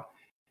about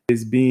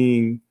is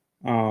being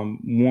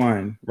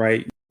one,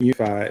 right?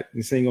 Unified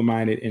and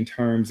single-minded in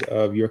terms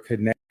of your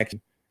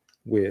connection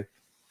with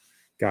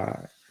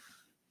God,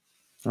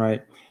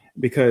 right?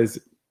 Because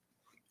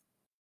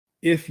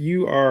if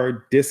you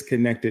are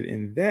disconnected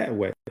in that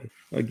way,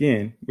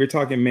 again, we're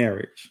talking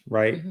marriage,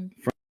 right? Mm-hmm.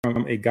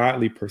 From a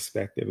godly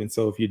perspective. And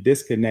so if you're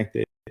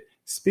disconnected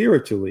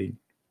spiritually,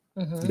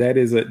 mm-hmm. that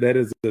is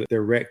a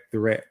direct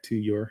threat to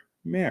your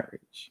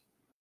marriage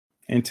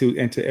and to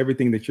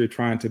everything that you're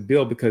trying to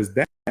build, because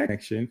that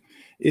connection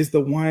is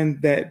the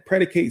one that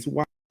predicates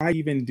why you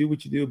even do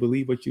what you do,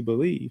 believe what you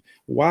believe,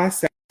 why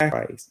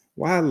sacrifice,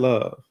 why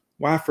love,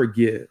 why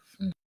forgive.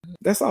 Mm-hmm.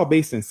 That's all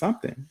based in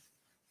something.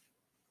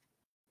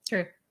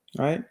 True.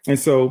 Right. And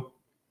so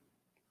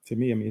to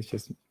me, I mean, it's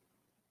just,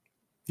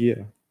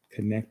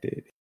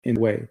 connected in a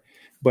way.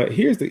 But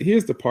here's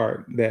the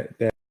part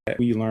that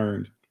we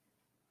learned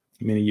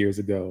many years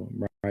ago,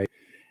 right?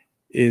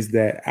 Is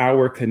that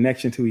our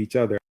connection to each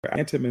other, our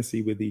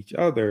intimacy with each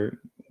other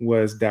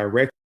was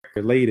directly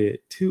related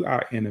to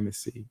our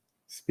intimacy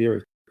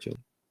spiritually.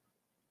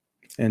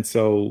 And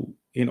so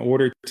in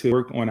order to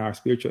work on our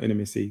spiritual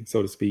intimacy,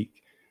 so to speak,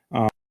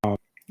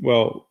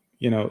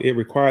 it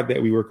required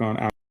that we work on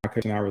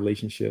our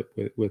relationship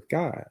with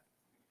God.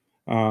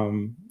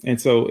 And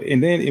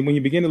then when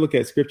you begin to look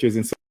at scriptures,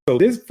 and so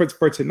this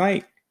for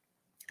tonight,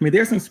 I mean,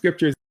 there's some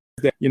scriptures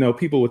that,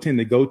 people will tend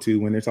to go to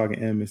when they're talking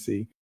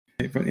intimacy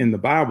in the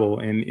Bible.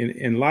 And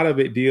a lot of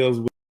it deals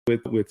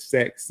with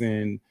sex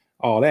and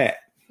all that.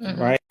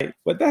 Mm-hmm. Right.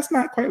 But that's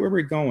not quite where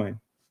we're going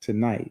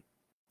tonight,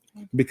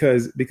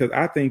 because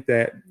I think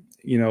that,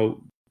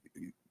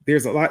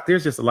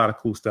 there's just a lot of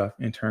cool stuff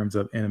in terms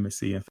of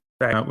intimacy. In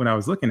fact, when I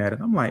was looking at it,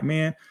 I'm like,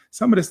 man,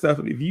 some of the stuff,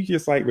 if you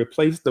just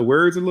replace the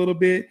words a little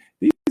bit,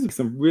 these are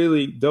some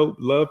really dope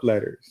love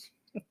letters.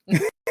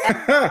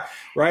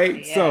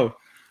 Right. Yeah. So,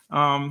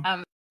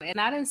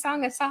 not in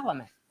Song of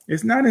Solomon.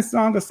 It's not in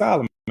Song of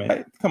Solomon.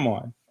 Right? Come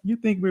on. You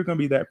think we're going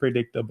to be that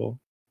predictable?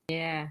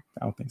 Yeah.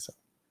 I don't think so.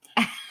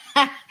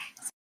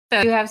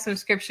 So you have some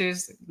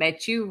scriptures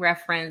that you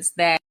reference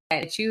that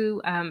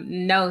you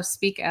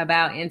speak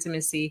about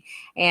intimacy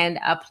and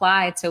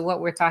apply to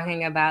what we're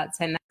talking about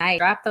tonight.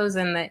 Drop those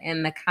in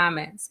the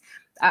comments.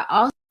 I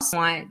also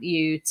want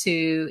you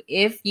to,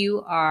 if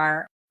you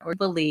are or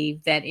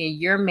believe that in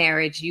your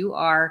marriage you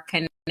are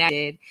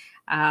connected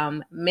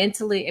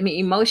emotionally,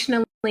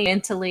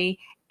 mentally,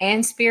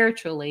 and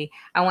spiritually,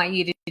 I want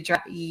you to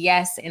drop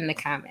yes in the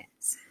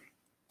comments.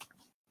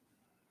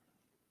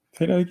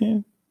 Say that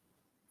again.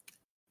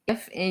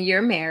 If in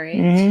your marriage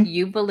mm-hmm.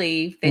 you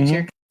believe that mm-hmm.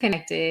 you're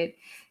connected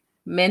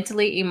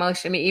mentally,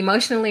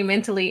 emotionally,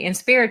 mentally, and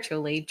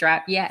spiritually,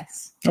 drop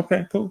yes.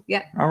 Okay, cool.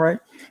 Yeah. All right.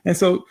 And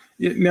so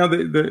now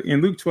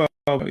in Luke 12,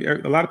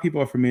 a lot of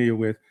people are familiar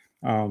with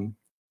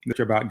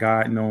about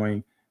God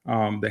knowing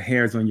the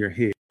hairs on your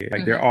head,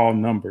 mm-hmm. they're all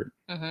numbered.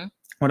 Mm-hmm.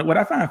 What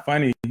I find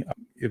funny,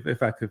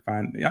 if I could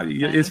find,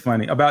 it's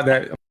funny about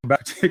that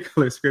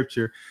particular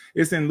scripture.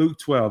 It's in Luke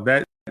 12.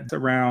 That's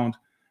around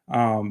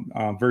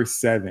verse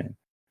 7.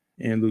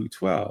 in Luke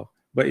 12.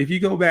 But if you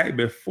go back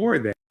before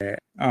that,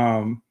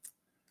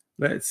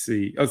 let's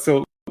see. Oh,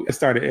 so it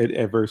started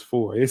at verse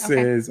 4. It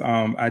says,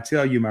 I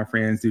tell you, my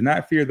friends, do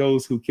not fear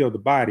those who kill the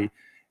body,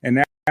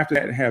 and after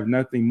that have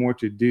nothing more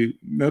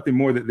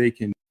that they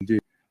can do.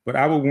 But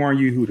I will warn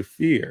you who to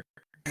fear.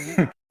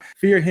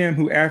 Fear him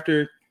who,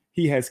 after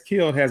he has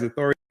killed, has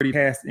authority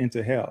passed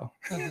into hell.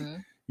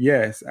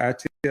 Yes, I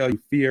tell you,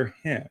 fear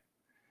him.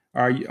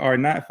 Are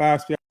not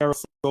 5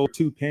 sparrows sold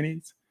 2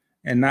 pennies,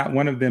 and not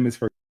one of them is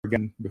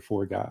forgotten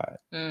before God?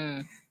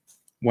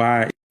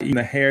 Why, even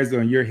the hairs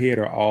on your head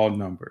are all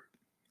numbered,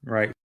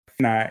 right?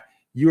 Not,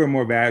 you are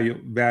more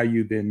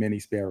valued than many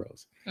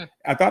sparrows.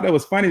 I thought that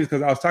was funny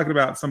because I was talking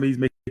about somebody's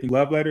making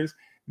love letters.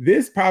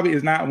 This probably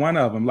is not one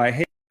of them. Like,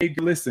 hey,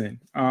 listen,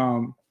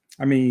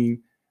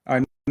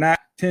 not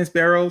 10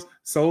 sparrows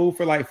sold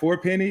for like 4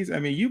 pennies. I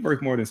mean, you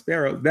worth more than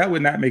sparrows. That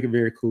would not make a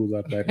very cool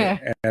love letter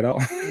at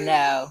all.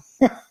 No.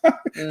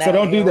 So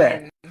don't do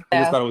that. I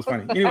just thought it was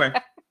funny. Anyway,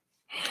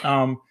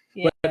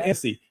 but let's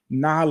see,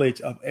 knowledge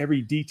of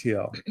every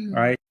detail,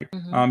 right?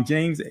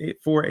 James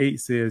 4:8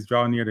 says,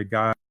 draw near to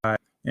God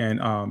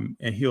and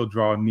he'll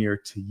draw near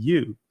to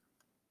you.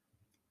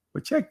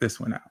 But check this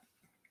one out.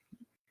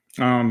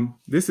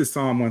 This is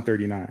Psalm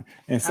 139.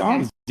 And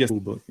Psalm is just a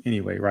book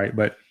anyway, right?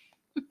 But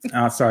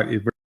I'll start.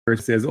 It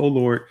says, "Oh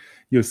Lord,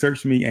 you'll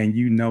search me and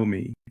you know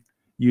me.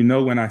 You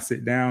know when I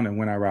sit down and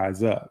when I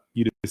rise up.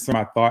 You discern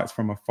my thoughts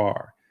from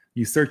afar.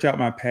 You search out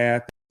my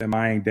path and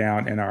lying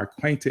down and are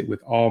acquainted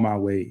with all my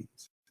ways.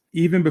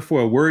 Even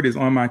before a word is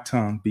on my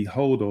tongue,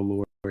 behold, O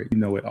Lord, you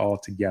know it all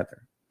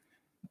together.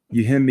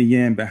 You hem me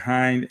in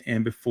behind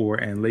and before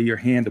and lay your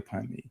hand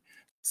upon me.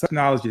 Such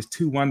knowledge is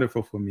too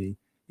wonderful for me.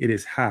 It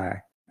is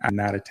high. I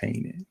cannot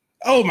attain it."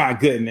 Oh my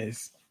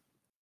goodness.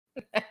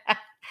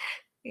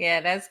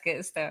 Yeah, that's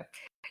good stuff.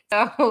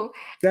 So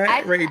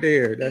that right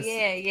there. That's,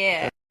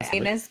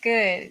 that's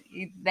good.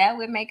 That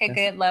would make a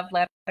good love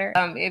letter.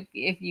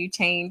 If you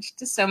changed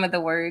some of the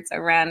words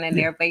around in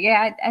there, but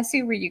I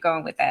see where you're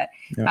going with that.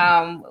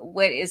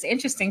 What is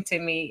interesting to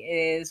me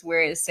is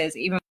where it says,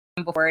 even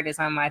before it is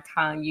on my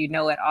tongue, you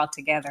know it all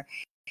together.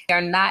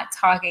 They're not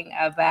talking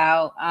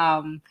about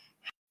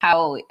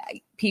how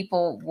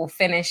people will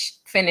finish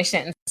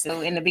sentences.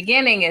 So in the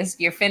beginning is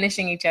you're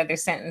finishing each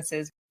other's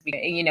sentences,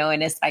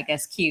 and it's like,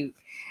 it's cute.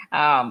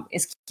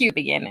 It's cute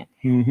beginning.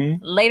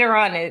 Later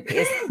on,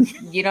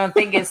 it's you don't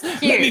think it's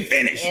cute. Let me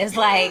finish. It's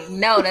like,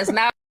 no, that's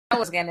not what I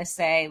was gonna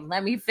say.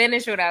 Let me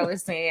finish what I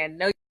was saying.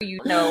 No, you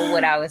know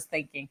what I was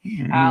thinking.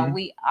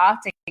 We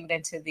often get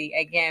into the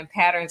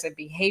patterns of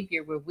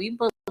behavior where we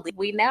believe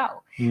we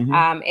know,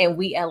 and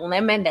we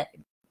eliminate.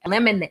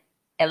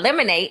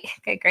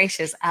 Good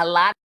gracious, a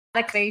lot of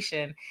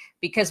conversation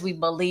because we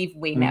believe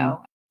we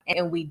know,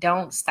 and we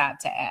don't stop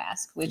to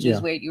ask, which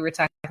is what you were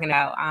talking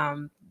about.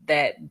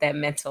 That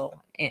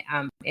mental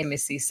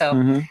intimacy.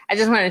 So I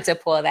just wanted to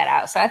pull that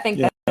out. So I think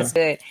that's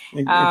good.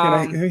 And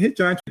can I hit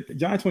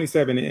John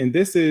 27? And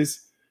this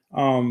is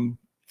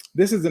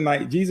the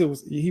night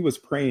Jesus he was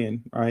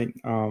praying, right?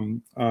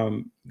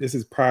 This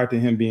is prior to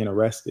him being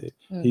arrested.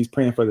 He's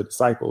praying for the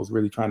disciples,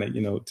 really trying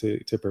to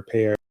to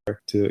prepare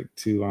to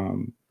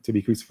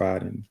be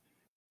crucified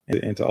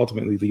and to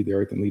ultimately leave the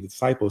earth and lead the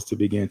disciples to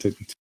begin to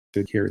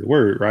carry the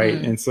word, right?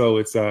 And so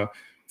it's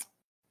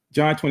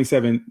John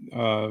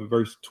 27,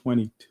 verse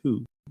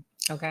 22.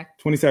 Okay.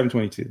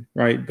 27:22,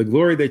 right? The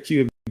glory that you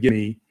have given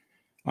me,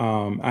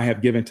 I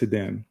have given to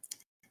them.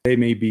 They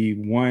may be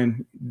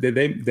one, that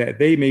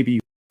they may be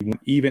one,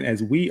 even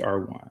as we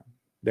are one.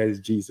 That is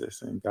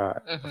Jesus and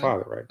God, the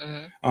Father, right?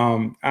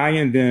 I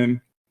and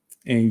them,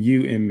 and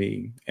you and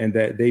me, and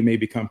that they may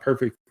become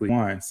perfectly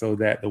one, so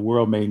that the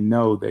world may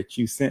know that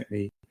you sent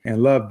me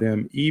and loved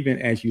them,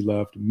 even as you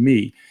loved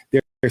me.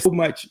 There's so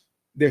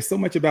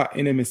much about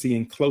intimacy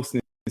and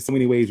closeness in so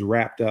many ways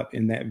wrapped up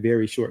in that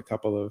very short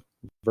couple of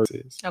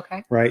verses.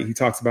 Okay. Right. He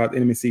talks about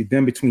intimacy,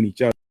 them between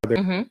each other,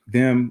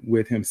 them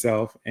with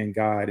himself and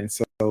God. And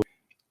so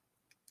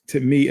to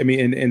me, I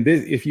mean, and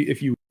this, if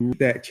you read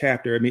that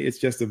chapter, I mean,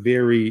 it's a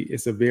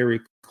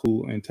very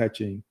cool and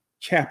touching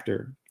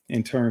chapter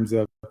in terms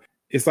of,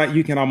 it's like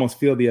you can almost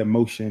feel the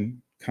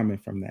emotion coming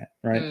from that.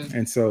 Right.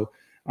 And so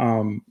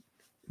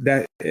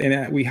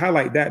we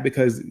highlight that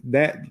because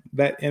that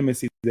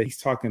intimacy that he's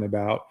talking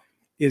about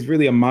is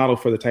really a model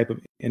for the type of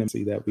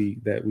intimacy that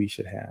we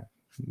should have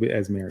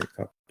as married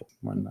couples,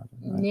 one another.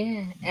 Right?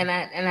 Yeah,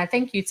 and I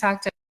think you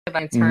talked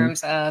about in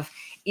terms of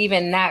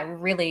even not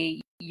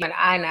really, you and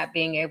I not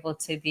being able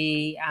to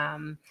be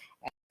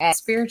as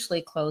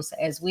spiritually close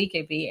as we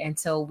could be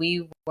until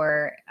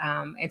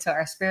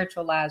our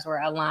spiritual lives were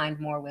aligned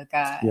more with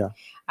God. Yeah,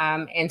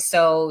 and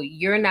so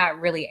you're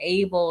not really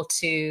able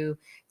to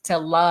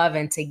love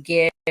and to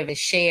give and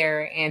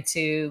share and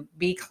to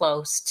be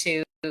close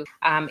to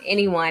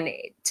anyone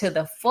to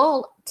the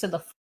full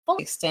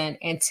extent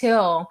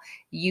until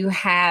you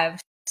have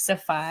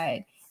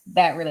solidified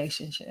that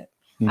relationship.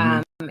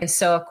 And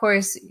so, of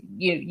course,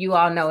 you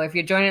all know, if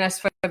you're joining us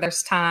for the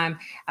first time,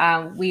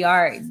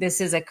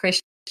 this is a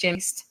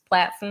Christian-based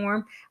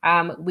platform.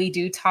 We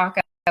do talk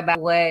about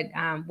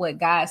what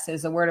God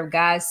says, the Word of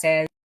God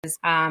says.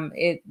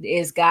 It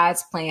is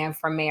God's plan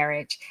for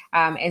marriage.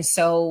 And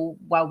so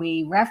while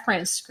we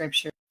reference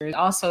scripture, we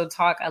also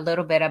talk a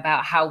little bit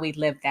about how we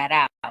live that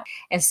out.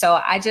 And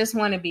so I just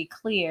want to be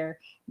clear,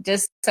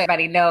 just so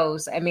everybody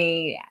knows. I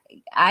mean,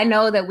 I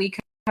know that we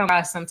come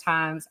across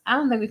sometimes, I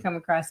don't think we come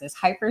across as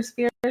hyper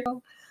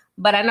spiritual,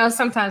 but I know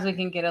sometimes we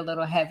can get a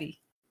little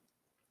heavy.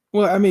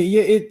 Well, I mean,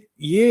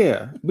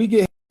 we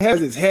get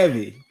heavy, it's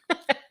heavy,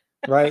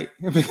 right?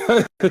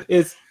 Because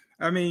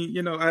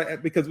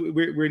because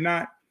we're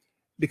not,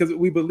 because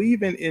we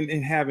believe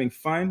in having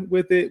fun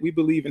with it. We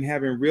believe in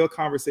having real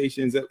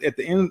conversations. At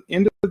the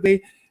end of the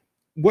day,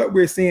 what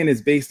we're saying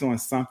is based on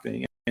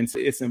something. And so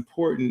it's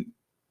important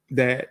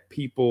that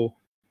people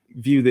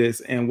view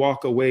this and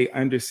walk away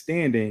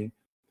understanding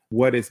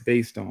what it's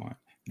based on.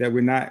 That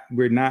we're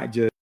not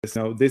just,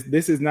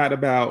 this is not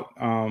about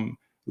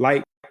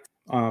not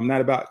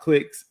about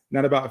clicks,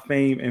 not about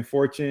fame and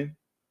fortune.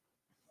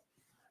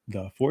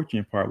 The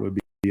fortune part would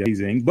be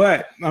amazing,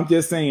 but I'm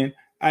just saying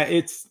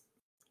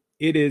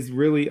it is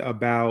really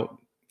about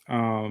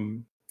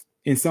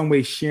in some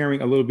way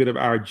sharing a little bit of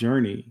our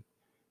journey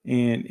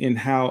and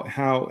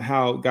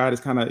how God has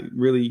kind of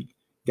really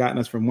gotten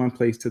us from one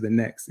place to the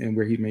next and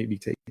where he may be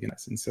taking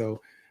us. And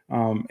so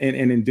and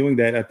in doing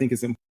that, I think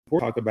it's important to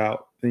talk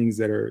about things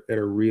that are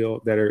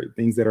real, that are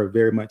things that are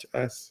very much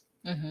us,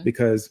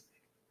 because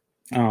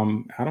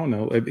I don't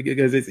know,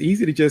 because it's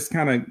easy to just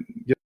kind of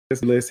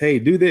just list, hey,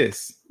 do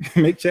this,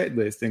 make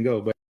checklists and go,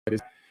 but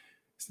it's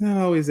not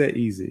always that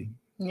easy.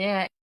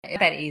 Yeah, it's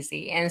that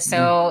easy. And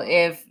so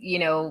if,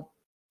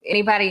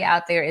 anybody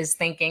out there is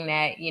thinking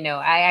that,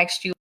 I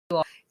asked you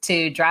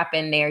to drop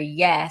in there,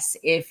 yes,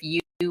 if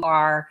you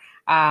are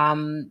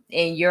in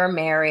your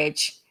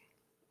marriage,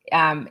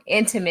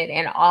 intimate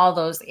in all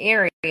those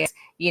areas,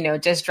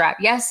 just drop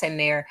yes in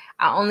there.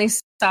 I only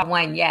saw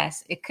one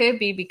yes. It could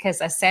be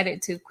because I said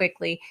it too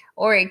quickly,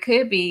 or it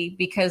could be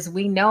because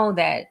we know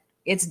that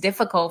it's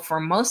difficult for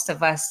most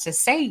of us to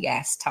say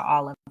yes to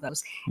all of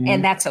those.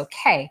 And that's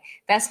okay.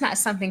 That's not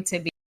something to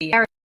be,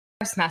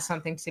 it's not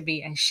something to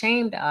be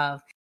ashamed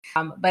of,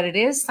 but it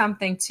is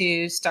something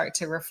to start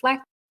to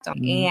reflect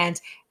on and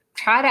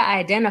try to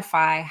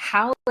identify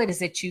how it is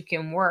that you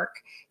can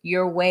work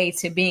your way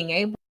to being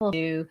able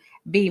to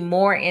be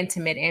more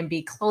intimate and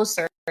be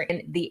closer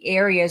in the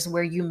areas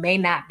where you may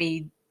not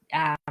be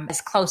as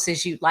close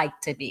as you'd like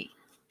to be.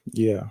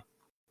 Yeah.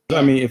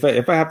 I mean, if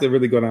I have to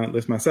really go down and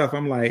list myself,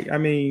 I'm like, I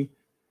mean,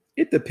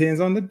 it depends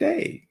on the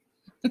day.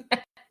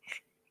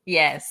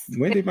 Yes.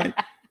 Wendy might.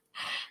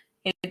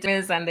 It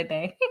depends on the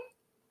day.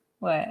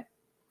 What?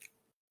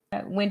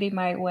 Wendy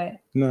might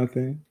what?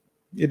 Nothing.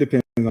 It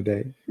depends on the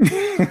day.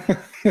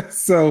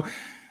 So,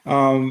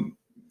 how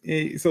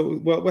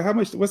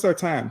much? What's our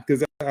time?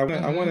 Because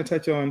I want to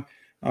touch on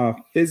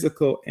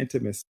physical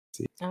intimacy.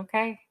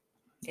 Okay.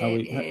 Where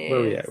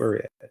we at?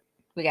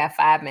 We got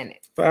 5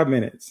 minutes. 5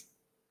 minutes.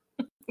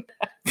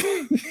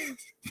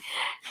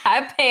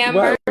 Hi, Pam.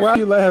 Why are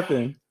you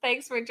laughing?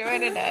 Thanks for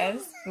joining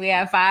us. We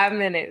have 5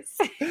 minutes.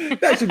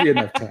 That should be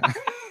enough time.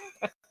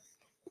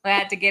 We'll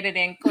have to get it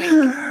in quick.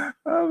 Oh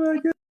my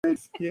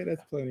goodness. Yeah,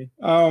 that's plenty.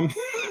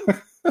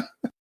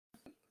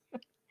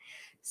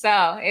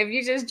 So if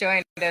you just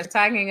joined us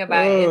talking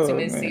about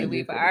intimacy,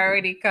 we've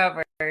already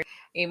covered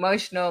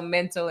emotional,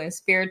 mental, and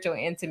spiritual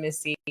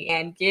intimacy,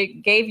 and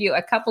gave you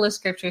a couple of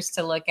scriptures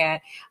to look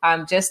at,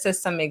 just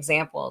as some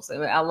examples.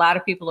 A lot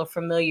of people are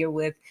familiar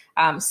with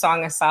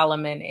Song of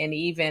Solomon and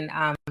even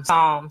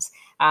Psalms.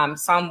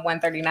 Psalm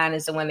 139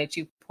 is the one that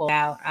you pulled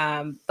out,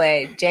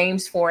 but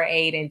James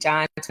 4:8 and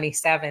John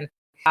 27.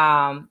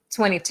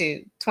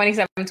 22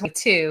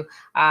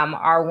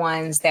 are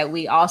ones that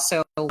we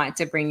also want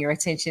to bring your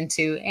attention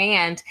to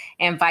and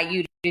invite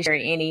you to share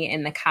any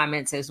in the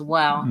comments as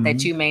well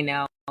that you may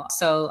know.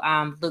 So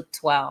Luke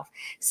 12.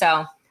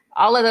 So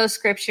all of those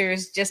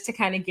scriptures, just to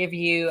kind of give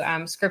you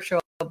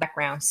scriptural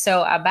background.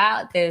 So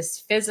about this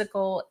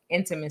physical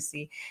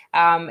intimacy.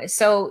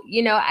 So,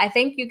 I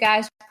think you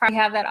guys probably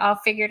have that all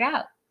figured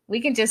out.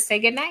 We can just say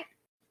goodnight.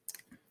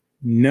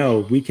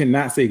 No, we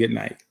cannot say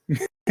goodnight.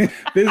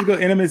 Physical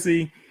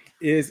intimacy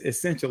is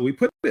essential. We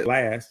put it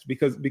last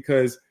because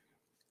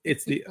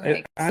it's the.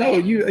 I know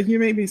you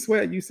made me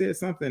sweat. You said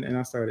something and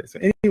I started. So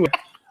anyway,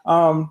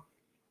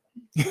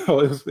 it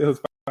was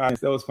fine.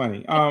 That was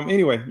funny.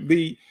 Anyway,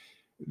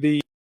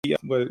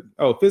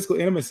 physical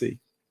intimacy,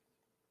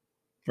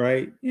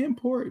 right?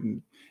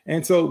 Important,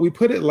 and so we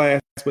put it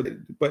last,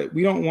 but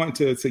we don't want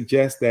to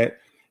suggest that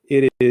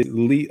it is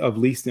of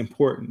least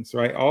importance,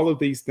 right? All of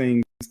these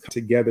things come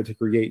together to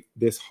create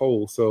this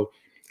whole. So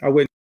I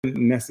wouldn't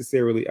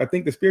necessarily, I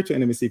think the spiritual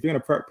intimacy, if you're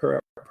going to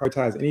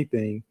prioritize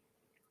anything,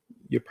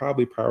 you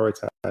probably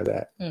prioritize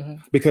that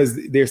because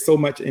there's so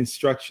much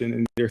instruction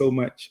and there's so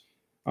much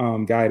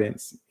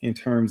guidance in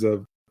terms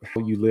of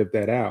how you live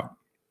that out.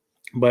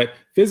 But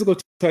physical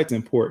touch is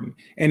important.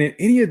 And in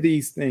any of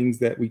these things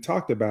that we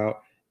talked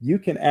about, you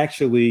can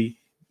actually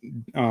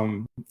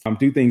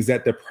do things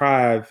that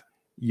deprive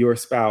your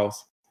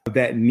spouse of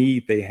that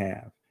need they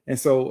have. And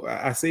so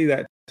I say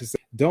that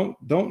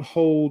don't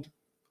hold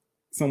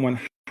someone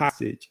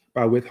hostage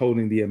by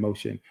withholding the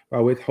emotion, by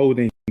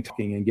withholding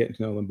talking and getting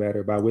to know them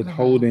better, by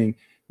withholding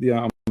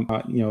the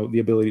the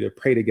ability to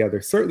pray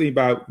together, certainly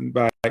by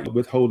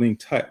withholding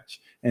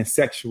touch and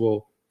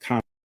sexual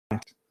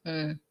contact.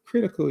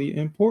 Critically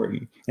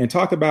important. And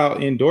talk about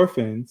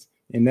endorphins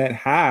and that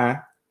high.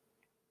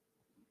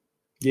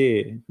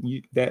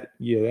 That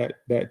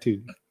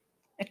too.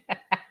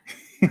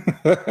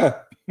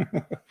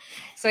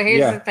 So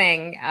here's the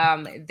thing.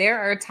 There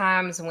are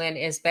times when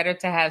it's better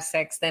to have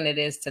sex than it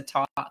is to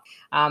talk.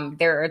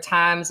 There are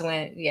times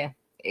when,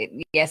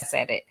 I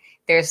said it.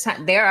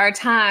 There are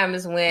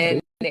times when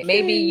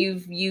maybe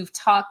you've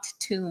talked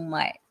too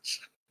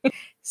much.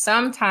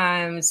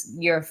 Sometimes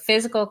your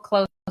physical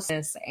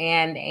closeness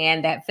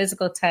and that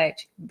physical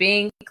touch,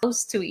 being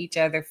close to each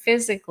other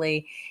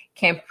physically,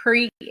 can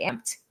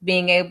preempt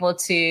being able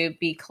to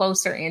be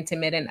closer,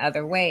 intimate in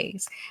other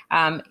ways.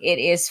 It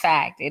is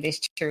fact. It is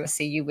true. I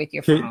see you with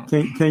your phone.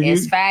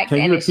 It's fact.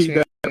 Can you repeat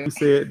that? You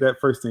said that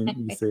first thing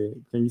you said.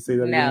 Can you say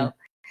that again?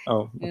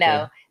 Oh, okay.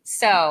 No.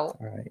 So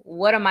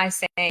What am I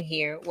saying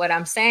here? What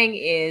I'm saying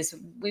is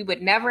we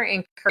would never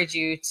encourage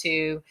you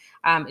to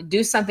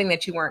do something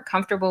that you weren't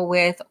comfortable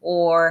with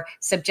or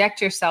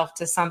subject yourself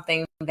to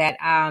something that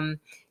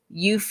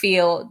you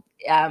feel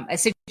a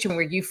situation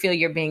where you feel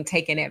you're being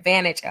taken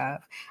advantage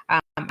of.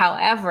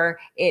 However,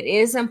 it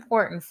is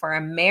important for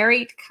a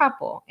married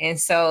couple. And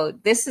so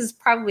this is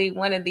probably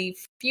one of the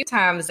few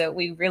times that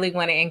we really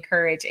want to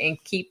encourage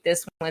and keep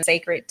this one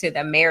sacred to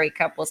the married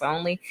couples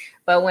only.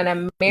 But when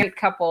a married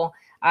couple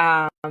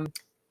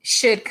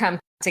should come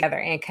together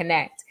and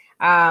connect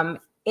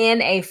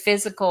in a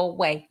physical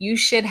way, you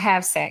should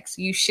have sex.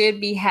 You should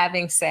be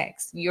having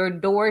sex. Your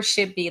door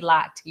should be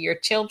locked. Your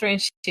children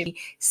should be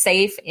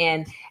safe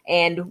in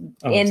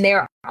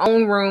their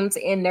own rooms,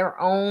 in their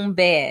own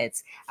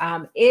beds.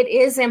 It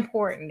is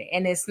important.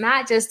 And it's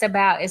not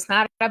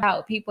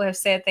about, people have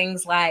said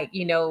things like,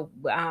 when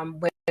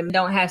women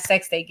don't have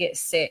sex, they get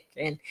sick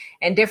and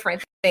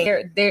different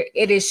things.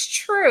 It is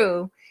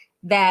true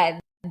that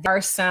there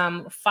are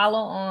some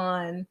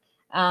follow-on,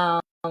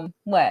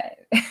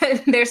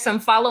 there's some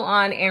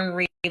follow-on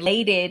and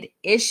related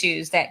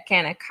issues that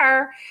can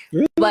occur.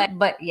 Really?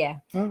 But in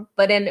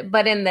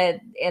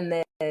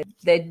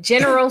the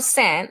general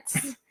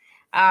sense,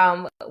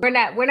 we're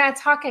not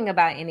talking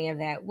about any of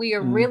that. We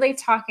are really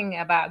talking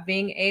about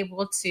being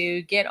able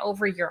to get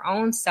over your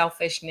own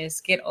selfishness,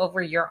 get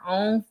over your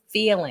own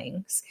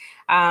feelings,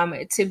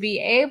 to be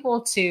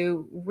able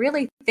to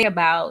really think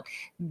about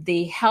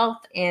the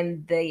health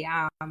and the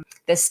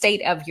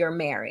state of your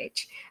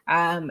marriage.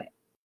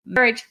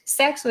 Marriage,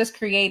 sex was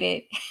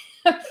created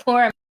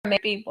for many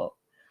people.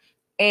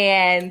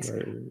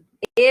 And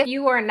if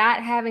you are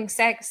not having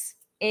sex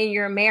in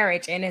your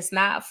marriage and it's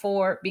not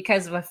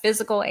because of a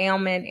physical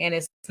ailment and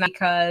it's not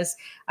because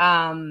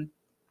of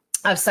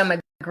some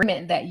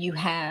agreement that you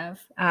have,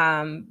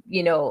 what's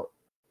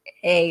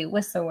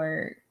the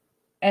word?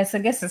 I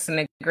guess it's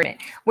an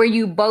agreement where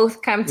you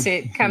both come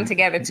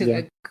together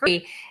to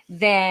agree,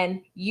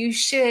 then you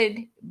should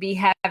be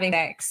having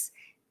sex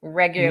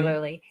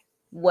regularly.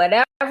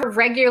 Whatever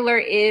regular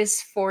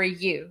is for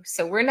you.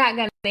 So we're not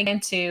going to get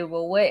into,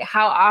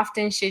 how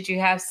often should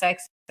you have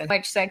sex and how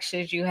much sex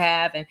should you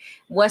have and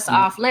what's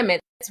off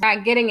limits. We're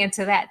not getting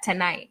into that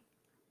tonight.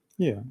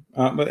 It's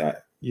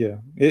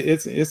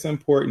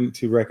important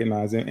to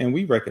recognize, and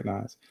we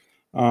recognize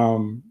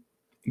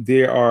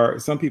there are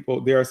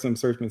some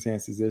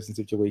circumstances, there's some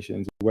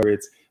situations where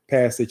it's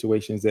past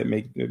situations that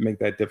make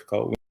that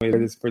difficult,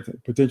 where it's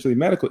potentially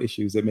medical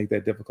issues that make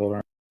that difficult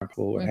or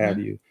what have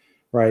you.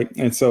 Right.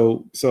 And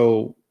so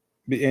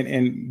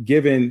and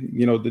given,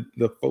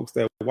 the folks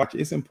that watch,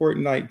 it's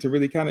important, like, to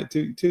really kind of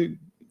to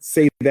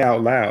say that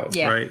out loud.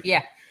 Yeah. Right.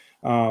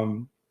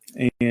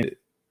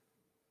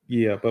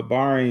 Yeah. But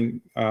barring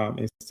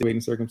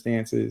insinuating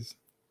circumstances,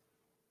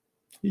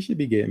 you should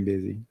be getting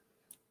busy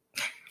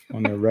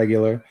on the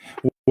regular,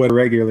 what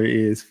regular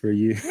is for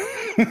you.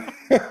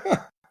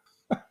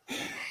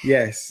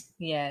 Yes.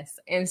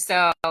 And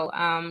so,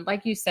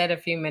 like you said a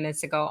few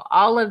minutes ago,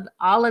 all of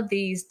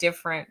these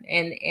different,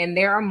 and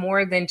there are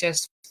more than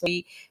just,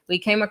 we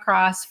came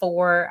across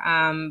 4,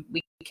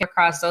 we came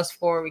across those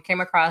 4, we came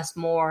across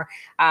more,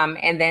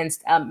 and then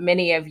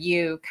many of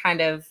you kind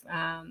of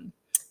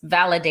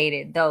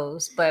validated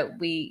those, but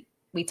we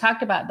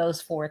talked about those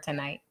 4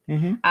 tonight.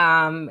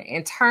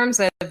 In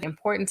terms of the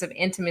importance of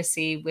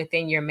intimacy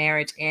within your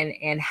marriage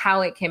and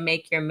how it can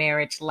make your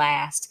marriage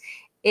last,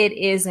 it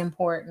is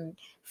important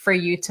for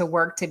you to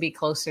work to be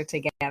closer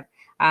together,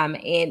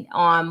 and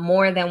on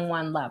more than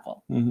one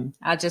level.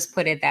 I'll just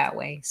put it that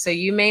way. So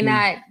you may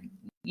not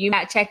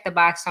check the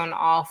box on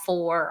all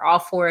four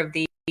of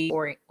these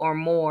or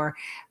more,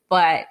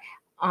 but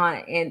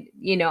on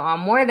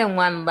more than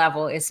one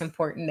level, it's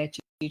important that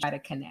you try to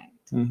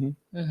connect.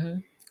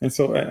 And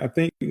so I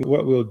think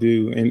what we'll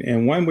do,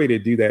 and one way to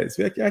do that is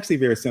actually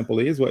very simple.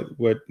 It is what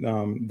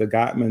the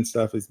Gottman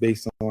stuff is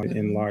based on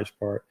in large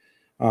part.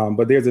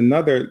 But there's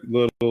another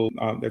little,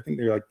 I think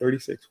there are like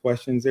 36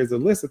 questions. There's a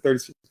list of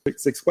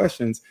 36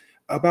 questions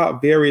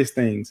about various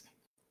things.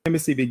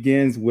 Intimacy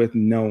begins with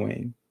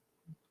knowing.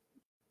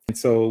 And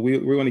so we're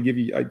going to give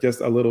you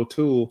just a little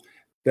tool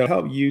that'll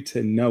help you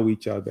to know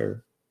each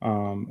other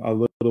a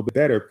little bit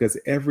better, because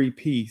every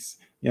piece,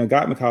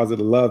 Gottman calls it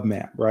a love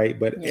map, right?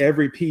 But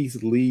every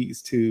piece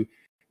leads to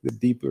the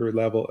deeper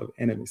level of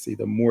intimacy.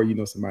 The more you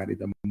know somebody,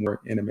 the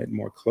more intimate,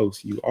 more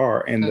close you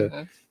are, and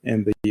the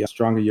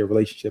stronger your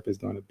relationship is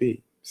going to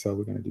be. So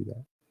we're going to do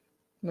that.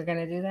 We're going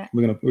to do that.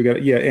 We're gonna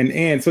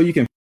and so you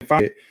can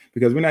find it,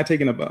 because we're not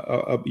taking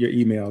up your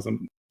emails.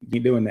 I'm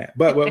doing that.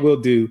 But what we'll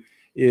do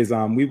is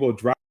we will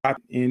drop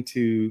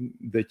into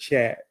the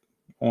chat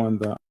on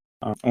the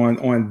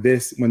on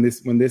this when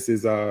this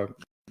is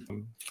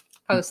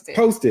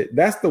posted.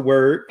 That's the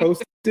word.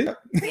 Posted.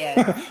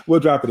 Yeah. We'll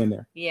drop it in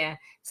there. Yeah.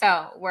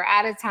 So we're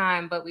out of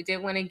time, but we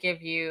did want to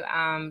give you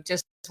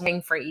just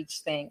one for each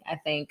thing. I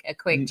think a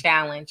quick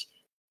challenge.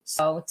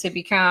 So to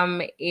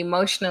become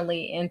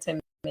emotionally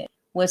intimate,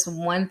 what's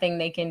one thing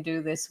they can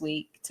do this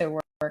week to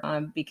work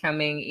on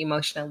becoming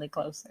emotionally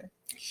closer?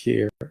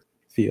 Share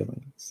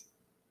feelings.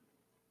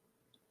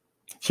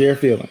 Share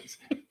feelings.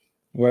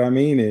 What I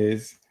mean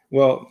is,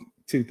 well,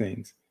 two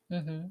things.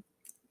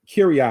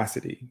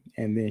 Curiosity,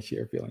 and then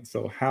share feelings.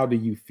 So how do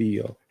you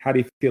feel? How do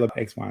you feel about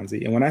X, Y, and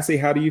Z? And when I say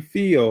how do you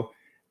feel,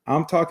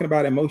 I'm talking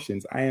about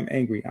emotions. I am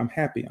angry. I'm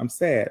happy. I'm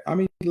sad.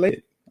 I'm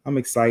elated. I'm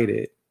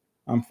excited.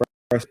 I'm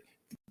fresh.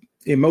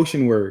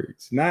 Emotion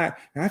words. Not,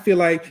 I feel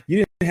like you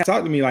didn't have to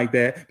talk to me like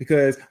that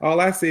because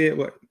all I said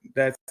was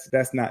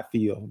that's not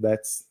feel.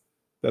 That's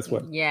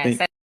what. Yes.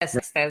 Think,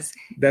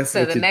 that's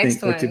so what the you next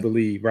think, one, what you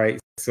believe, right?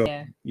 So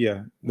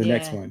the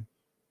next one.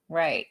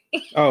 Right.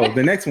 Oh,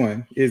 the next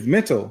one is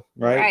mental,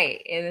 right?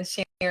 Right. And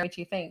share what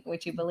you think,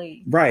 what you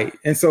believe. Right.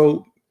 And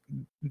so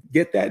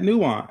get that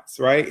nuance,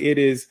 right? It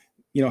is,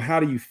 how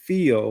do you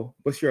feel?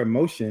 What's your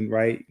emotion,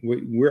 right?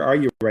 Where are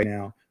you right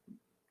now?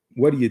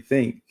 What do you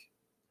think?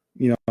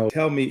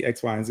 Tell me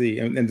X, Y, and Z.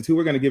 And the tool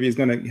we're going to give you is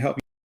going to help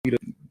you to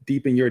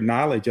deepen your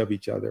knowledge of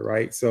each other,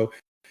 right? So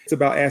it's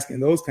about asking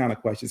those kind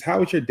of questions. How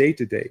was your day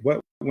today?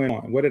 What went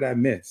on? What did I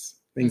miss?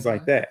 Things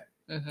like that.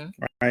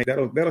 Right.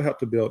 That'll help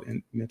to build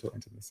mental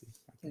intimacy.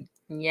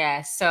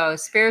 Yeah. So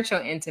spiritual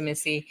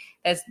intimacy,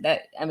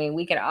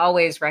 we can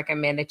always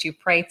recommend that you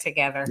pray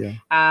together.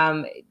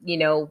 Yeah.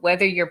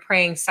 Whether you're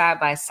praying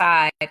side by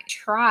side,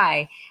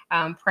 try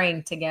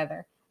praying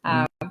together,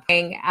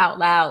 praying out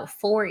loud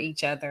for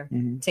each other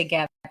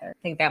together. I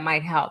think that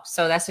might help.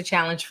 So that's a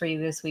challenge for you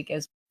this week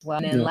as well.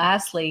 And then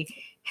lastly,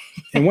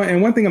 and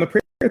one thing on the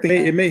prayer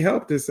thing, it may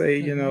help to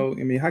say,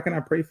 how can I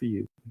pray for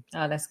you?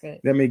 Oh, that's good.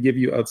 That may give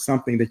you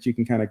something that you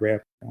can kind of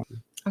grab onto.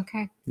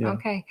 Okay. Yeah.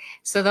 Okay.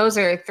 So those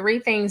are 3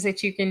 things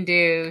that you can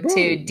do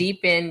to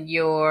deepen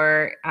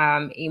your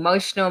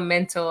emotional,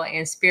 mental,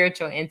 and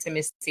spiritual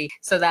intimacy.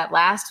 So that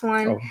last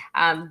one,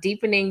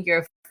 deepening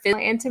your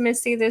physical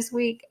intimacy this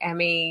week. I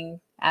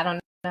don't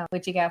know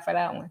what you got for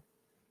that one.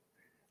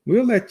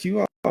 We'll let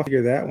you all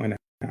figure that one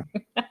out.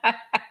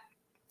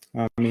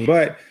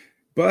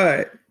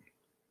 But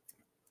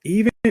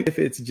even if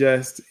it's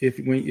just if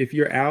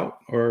you're out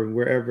or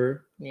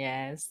wherever.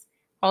 Yes.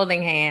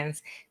 Holding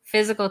hands,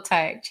 physical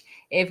touch.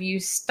 If you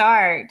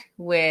start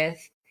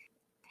with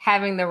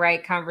having the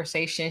right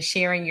conversation,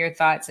 sharing your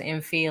thoughts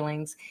and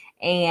feelings,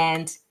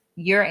 and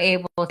you're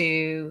able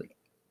to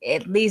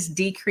at least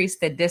decrease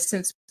the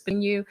distance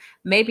between you,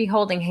 maybe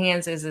holding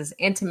hands is as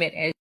intimate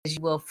as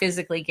you will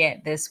physically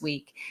get this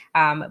week.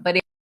 But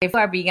if you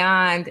are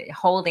beyond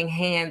holding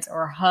hands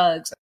or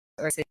hugs,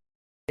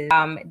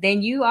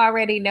 then you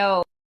already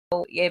know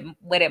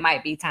what it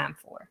might be time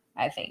for,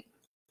 I think.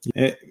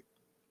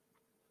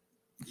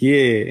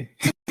 Yeah.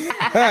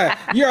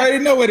 You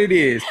already know what it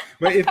is.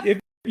 But if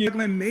you're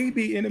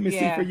maybe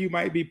intimacy for you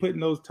might be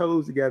putting those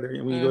toes together,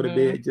 and when you go to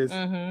bed, just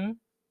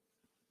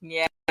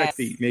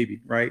feet, maybe,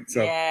 right?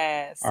 So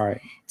yes. All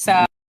right.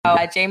 So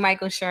J.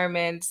 Michael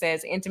Sherman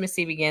says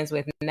intimacy begins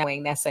with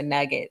knowing. That's a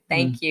nugget.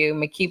 Thank you.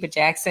 Makiba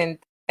Jackson,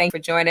 thanks for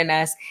joining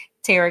us.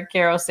 Tara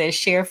Carroll says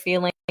share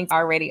feelings,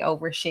 already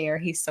overshare.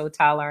 He's so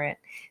tolerant.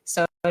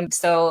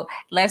 So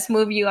let's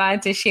move you on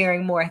to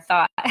sharing more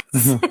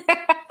thoughts.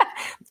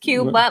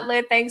 Q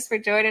Butler, thanks for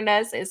joining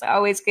us. It's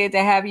always good to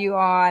have you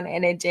on.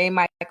 And then J.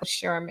 Michael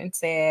Sherman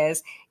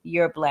says,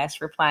 you're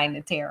blessed, replying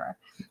to Tara.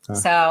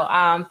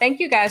 So thank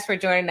you guys for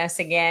joining us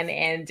again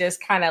and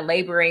just kind of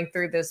laboring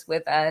through this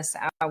with us.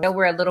 I know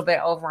we're a little bit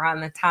over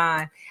on the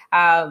time.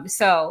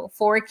 So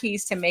 4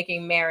 keys to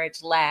making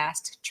marriage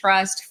last: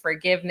 trust,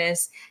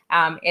 forgiveness,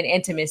 and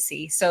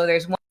intimacy. So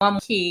there's one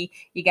key.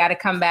 You got to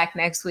come back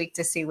next week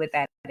to see what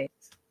that is.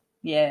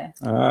 Yeah.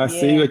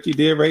 See what you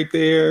did right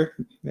there.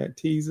 That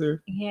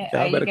teaser. Yeah.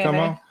 Y'all better come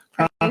on.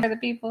 Pray for the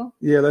people.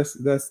 Yeah,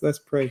 let's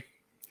pray.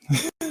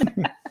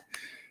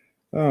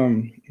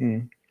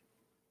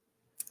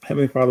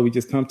 Heavenly Father, we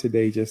just come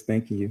today just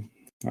thanking you.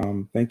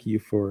 Thank you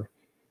for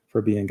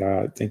being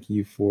God. Thank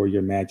you for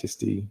your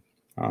majesty.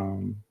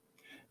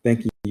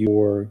 Thank you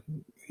for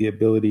the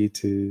ability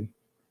to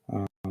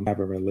have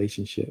a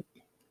relationship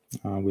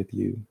with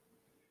you.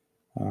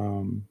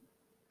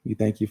 We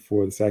thank you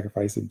for the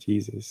sacrifice of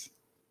Jesus.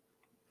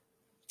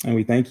 And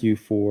we thank you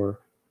for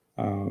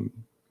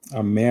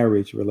a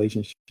marriage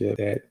relationship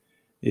that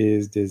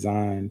is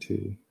designed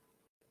to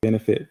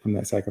benefit from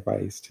that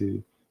sacrifice,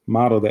 to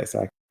model that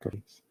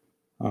sacrifice.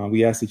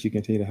 We ask that you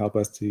continue to help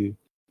us to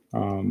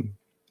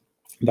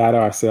die to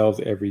ourselves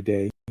every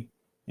day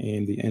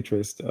in the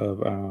interest of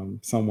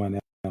someone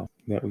else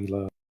that we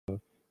love.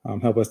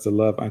 Help us to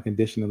love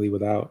unconditionally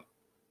without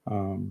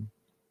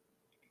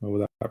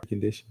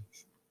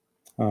conditions.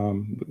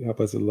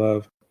 Help us to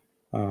love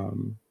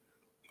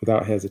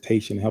without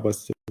hesitation. Help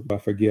us to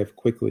forgive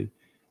quickly.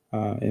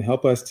 And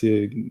help us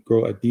to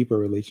grow a deeper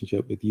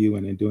relationship with you,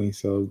 and in doing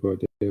so, grow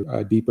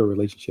a deeper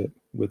relationship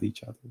with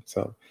each other.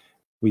 So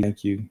we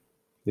thank you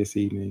this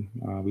evening.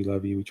 We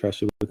love you. We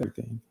trust you with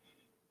everything.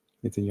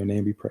 It's in your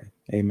name we pray.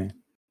 Amen.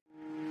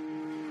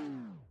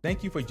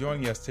 Thank you for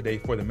joining us today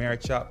for the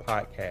Marriage Shop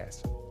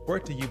podcast,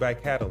 brought to you by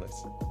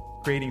Catalyst,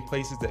 creating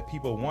places that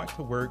people want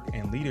to work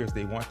and leaders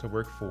they want to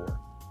work for.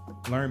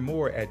 Learn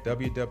more at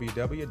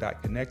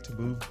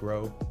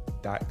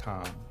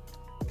www.connecttomovegrow.com.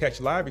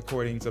 Catch live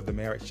recordings of the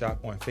Marriage Shop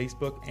on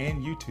Facebook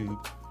and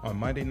YouTube on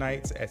Monday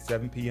nights at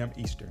 7 p.m.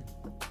 Eastern.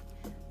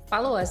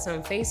 Follow us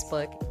on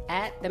Facebook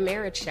at The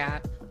Marriage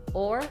Shop,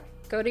 or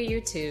go to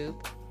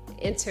YouTube,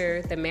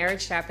 enter The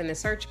Marriage Shop in the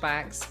search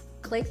box,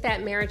 click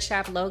that Marriage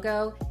Shop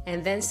logo,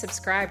 and then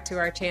subscribe to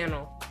our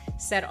channel.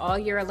 Set all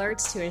your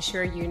alerts to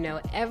ensure you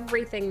know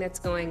everything that's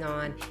going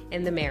on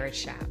in The Marriage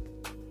Shop.